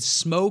pronounce it. It's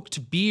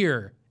smoked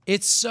beer.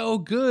 It's so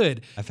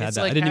good. I've had It's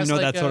that. like- I didn't even has know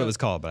like that's what a- it was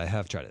called, but I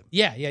have tried it.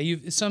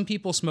 Yeah. Some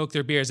people smoke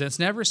their beers, and it's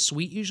never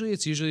sweet. Usually,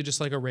 it's usually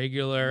just like a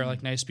regular,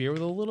 like nice beer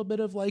with a little bit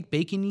of like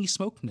bacony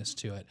smokeness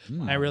to it.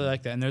 I really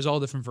like that, and there's all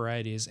different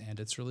varieties, and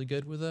it's really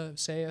good with a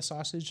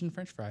sausage and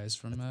French fries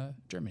from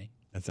Germany.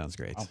 That sounds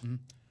great. What's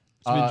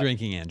been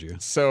drinking, Andrew?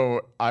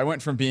 So I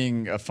went from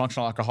being a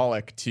functional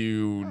alcoholic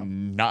to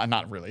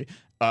not really,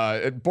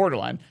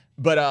 borderline.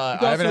 But You I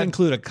also haven't had,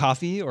 include a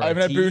coffee or I haven't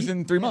a had tea? booze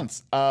in 3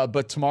 months.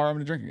 But tomorrow I'm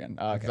gonna drink again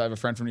because I have a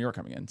friend from New York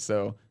coming in.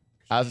 So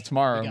as of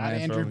tomorrow, We got my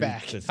answer Andrew will be-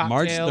 back. It's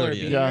March Cocktail or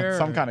 30th. beer? Yeah,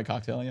 some or- kind of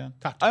cocktail. Yeah,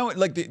 Cocktail. I don't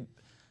like the.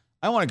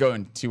 I don't want to go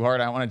in too hard.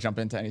 I don't want to jump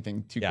into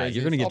anything too Yeah, crazy.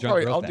 you're gonna get I'll drunk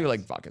real I'll do fast.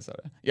 like vodka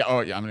soda. Yeah. Oh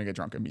yeah, I'm gonna get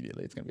drunk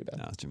immediately. It's gonna be bad.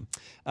 No, that's true.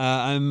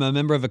 I'm a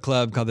member of a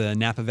club called the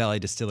Napa Valley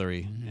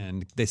Distillery,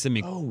 and they send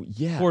me Oh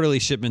yeah. quarterly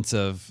shipments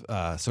of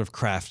sort of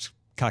craft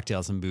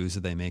cocktails and booze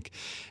that they make.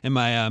 And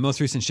my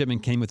most recent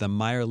shipment came with a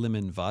Meyer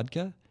Lemon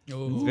vodka.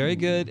 It's very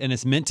good, and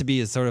it's meant to be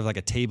as sort of like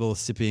a table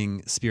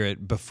sipping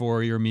spirit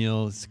before your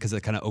meals because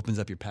it kind of opens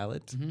up your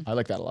palate. I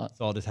like that a lot.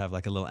 So I'll just have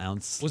like a little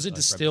ounce. Was it like, right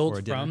distilled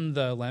before dinner. from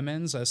the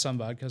lemons, as some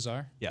vodkas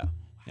are? Yeah.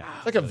 Yeah.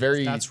 It's like a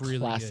very That's really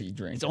classy good.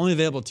 drink. It's only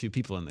available to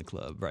people in the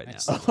club right now.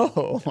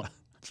 Oh.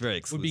 It's very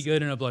exclusive. Would be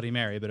good in a Bloody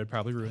Mary, but it'd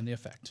probably ruin the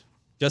effect.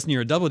 Justin,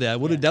 you're a double dad.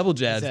 What do double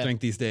dads As a- drink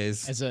these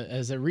days?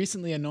 As a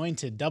recently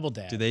anointed double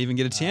dad, Do they even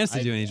get a chance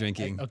to do any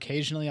drinking?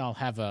 Occasionally, I'll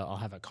have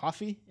a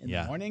coffee in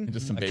Yeah. the morning.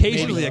 Just some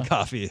Occasionally a baby.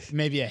 coffee.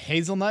 Maybe a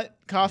hazelnut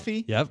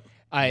coffee. Yep.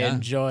 I Yeah.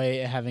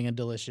 enjoy having a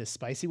delicious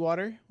spicy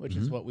water, which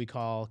is what we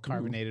call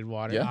carbonated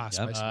water. Yeah. Ah,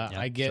 spicy. Yep.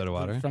 I get Soda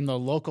water. from the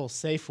local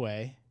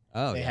Safeway.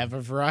 Oh, They yeah. have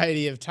a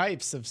variety of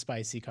types of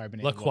spicy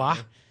carbonated La Croix?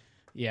 water.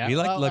 Yeah, We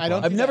like La I don't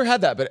Croix. I've do never that.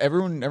 had that, but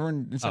everyone in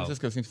San Oh.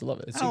 Francisco seems to love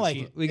it. I don't like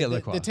it. We get La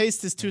the Croix.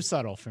 taste is too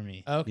subtle for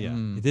me. Okay.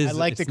 Yeah. It is, I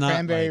like the it's not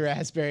cranberry like-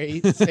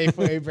 raspberry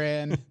Safeway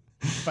brand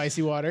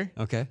spicy water.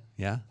 Okay.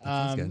 Yeah.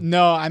 That sounds good.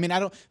 No, I mean I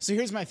don't. So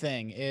here's my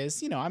thing: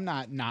 is I'm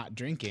not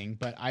drinking,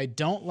 but I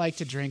don't like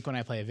to drink when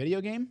I play a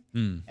video game,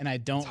 and I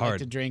don't like hard.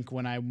 to drink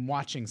when I'm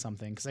watching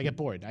something because I get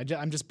bored.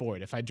 I'm just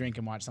bored if I drink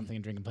and watch something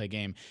and drink and play a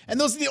game. And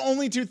those are the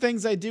only two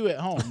things I do at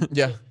home.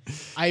 Yeah.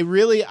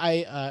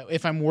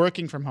 If I'm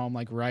working from home,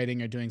 like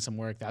writing or doing some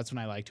work, that's when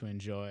I like to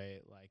enjoy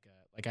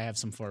like I have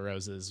some Four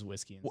Roses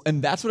whiskey. And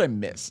And that's what I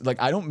miss.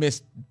 Like, I don't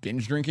miss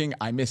binge drinking.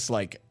 I miss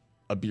like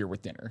a beer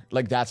with dinner.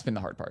 Like, that's been the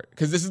hard part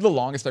because this is the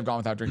longest I've gone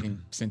without drinking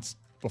since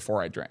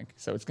before I drank.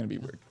 So it's gonna be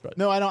weird. But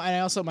No, I don't.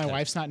 And also, my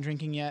wife's not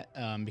drinking yet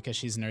because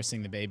she's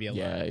nursing the baby a lot.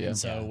 Yeah, yeah. And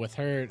so with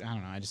her, I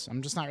don't know.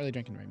 I'm just not really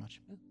drinking very much.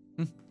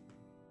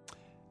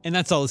 And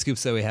that's all the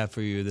scoops that we have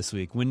for you this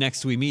week. When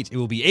next we meet, it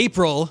will be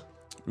April.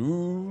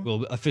 ooh,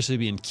 We'll officially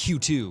be in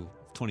Q2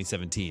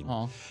 2017.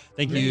 Aw.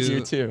 Thank Thank you.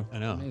 you, too. I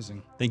know.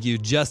 Amazing. Thank you,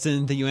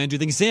 Justin. Thank you, Andrew.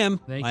 Thank you, Sam.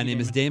 Thank My you, name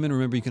is Damon. Damon.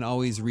 Remember, you can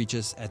always reach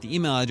us at the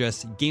email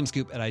address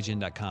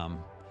gamescoop@ign.com.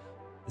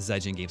 This is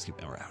IGN Gamescoop,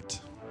 and we're out.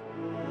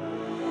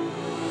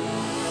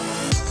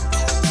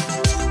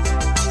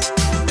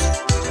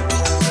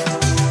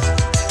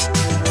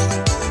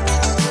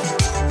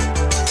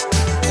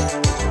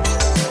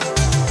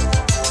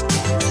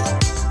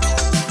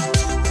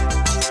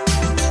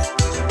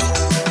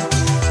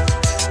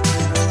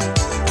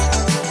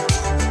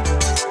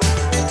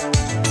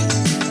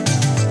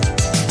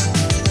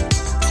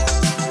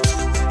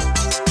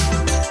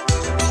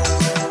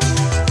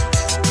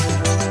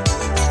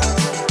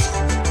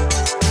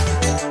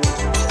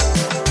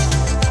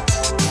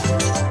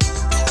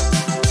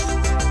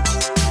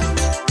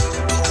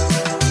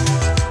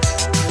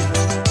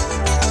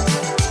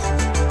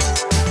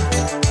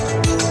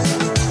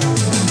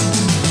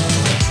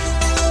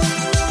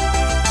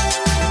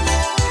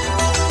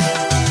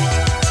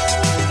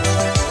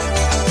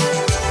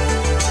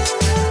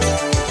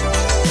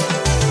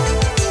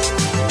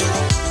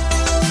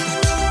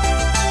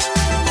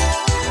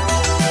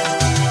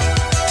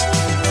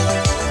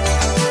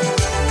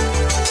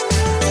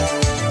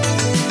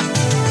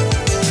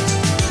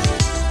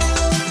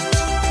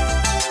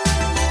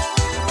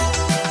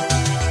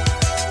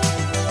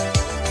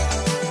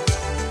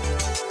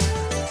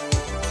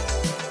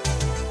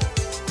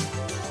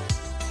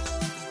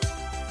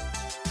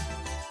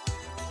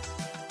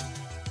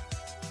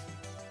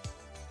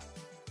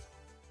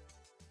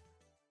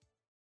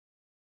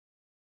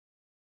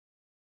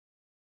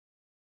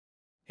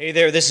 Hey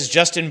there, this is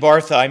Justin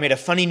Bartha. I made a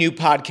funny new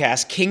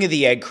podcast, King of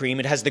the Egg Cream.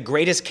 It has the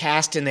greatest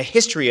cast in the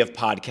history of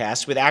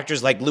podcasts with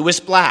actors like Louis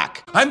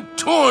Black, I'm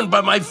torn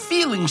by my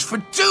feelings for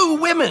two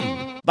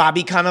women.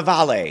 Bobby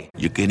Cannavale,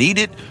 You can eat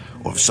it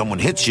Or if someone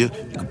hits you,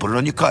 you can put it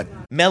on your cut.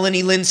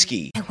 Melanie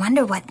Linsky, I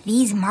wonder what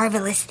these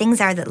marvelous things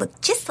are that look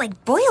just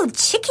like boiled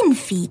chicken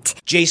feet.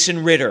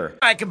 Jason Ritter,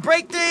 I can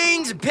break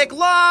things and pick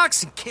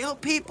locks and kill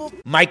people.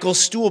 Michael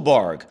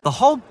Stuhlbarg, The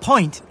whole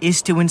point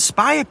is to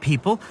inspire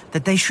people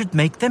that they should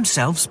make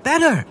themselves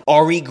better.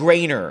 Ari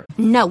Grainer,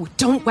 No,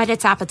 don't whet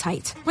its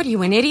appetite. What are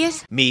you, an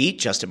idiot? me,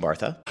 Justin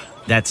Bartha,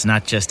 That's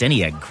not just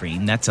any egg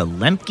cream, that's a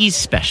Lemke's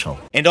special.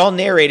 and all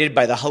narrated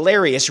by the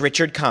hilarious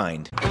Richard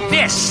Kind.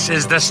 This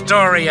is the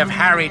story of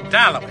Harry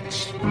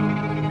Dalowitz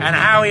and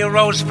how he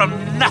rose from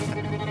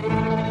nothing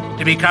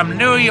to become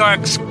New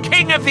York's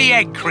King of the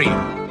Egg Cream.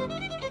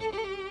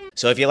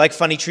 So if you like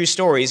funny true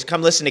stories,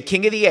 come listen to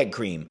King of the Egg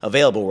Cream,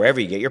 available wherever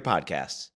you get your podcasts.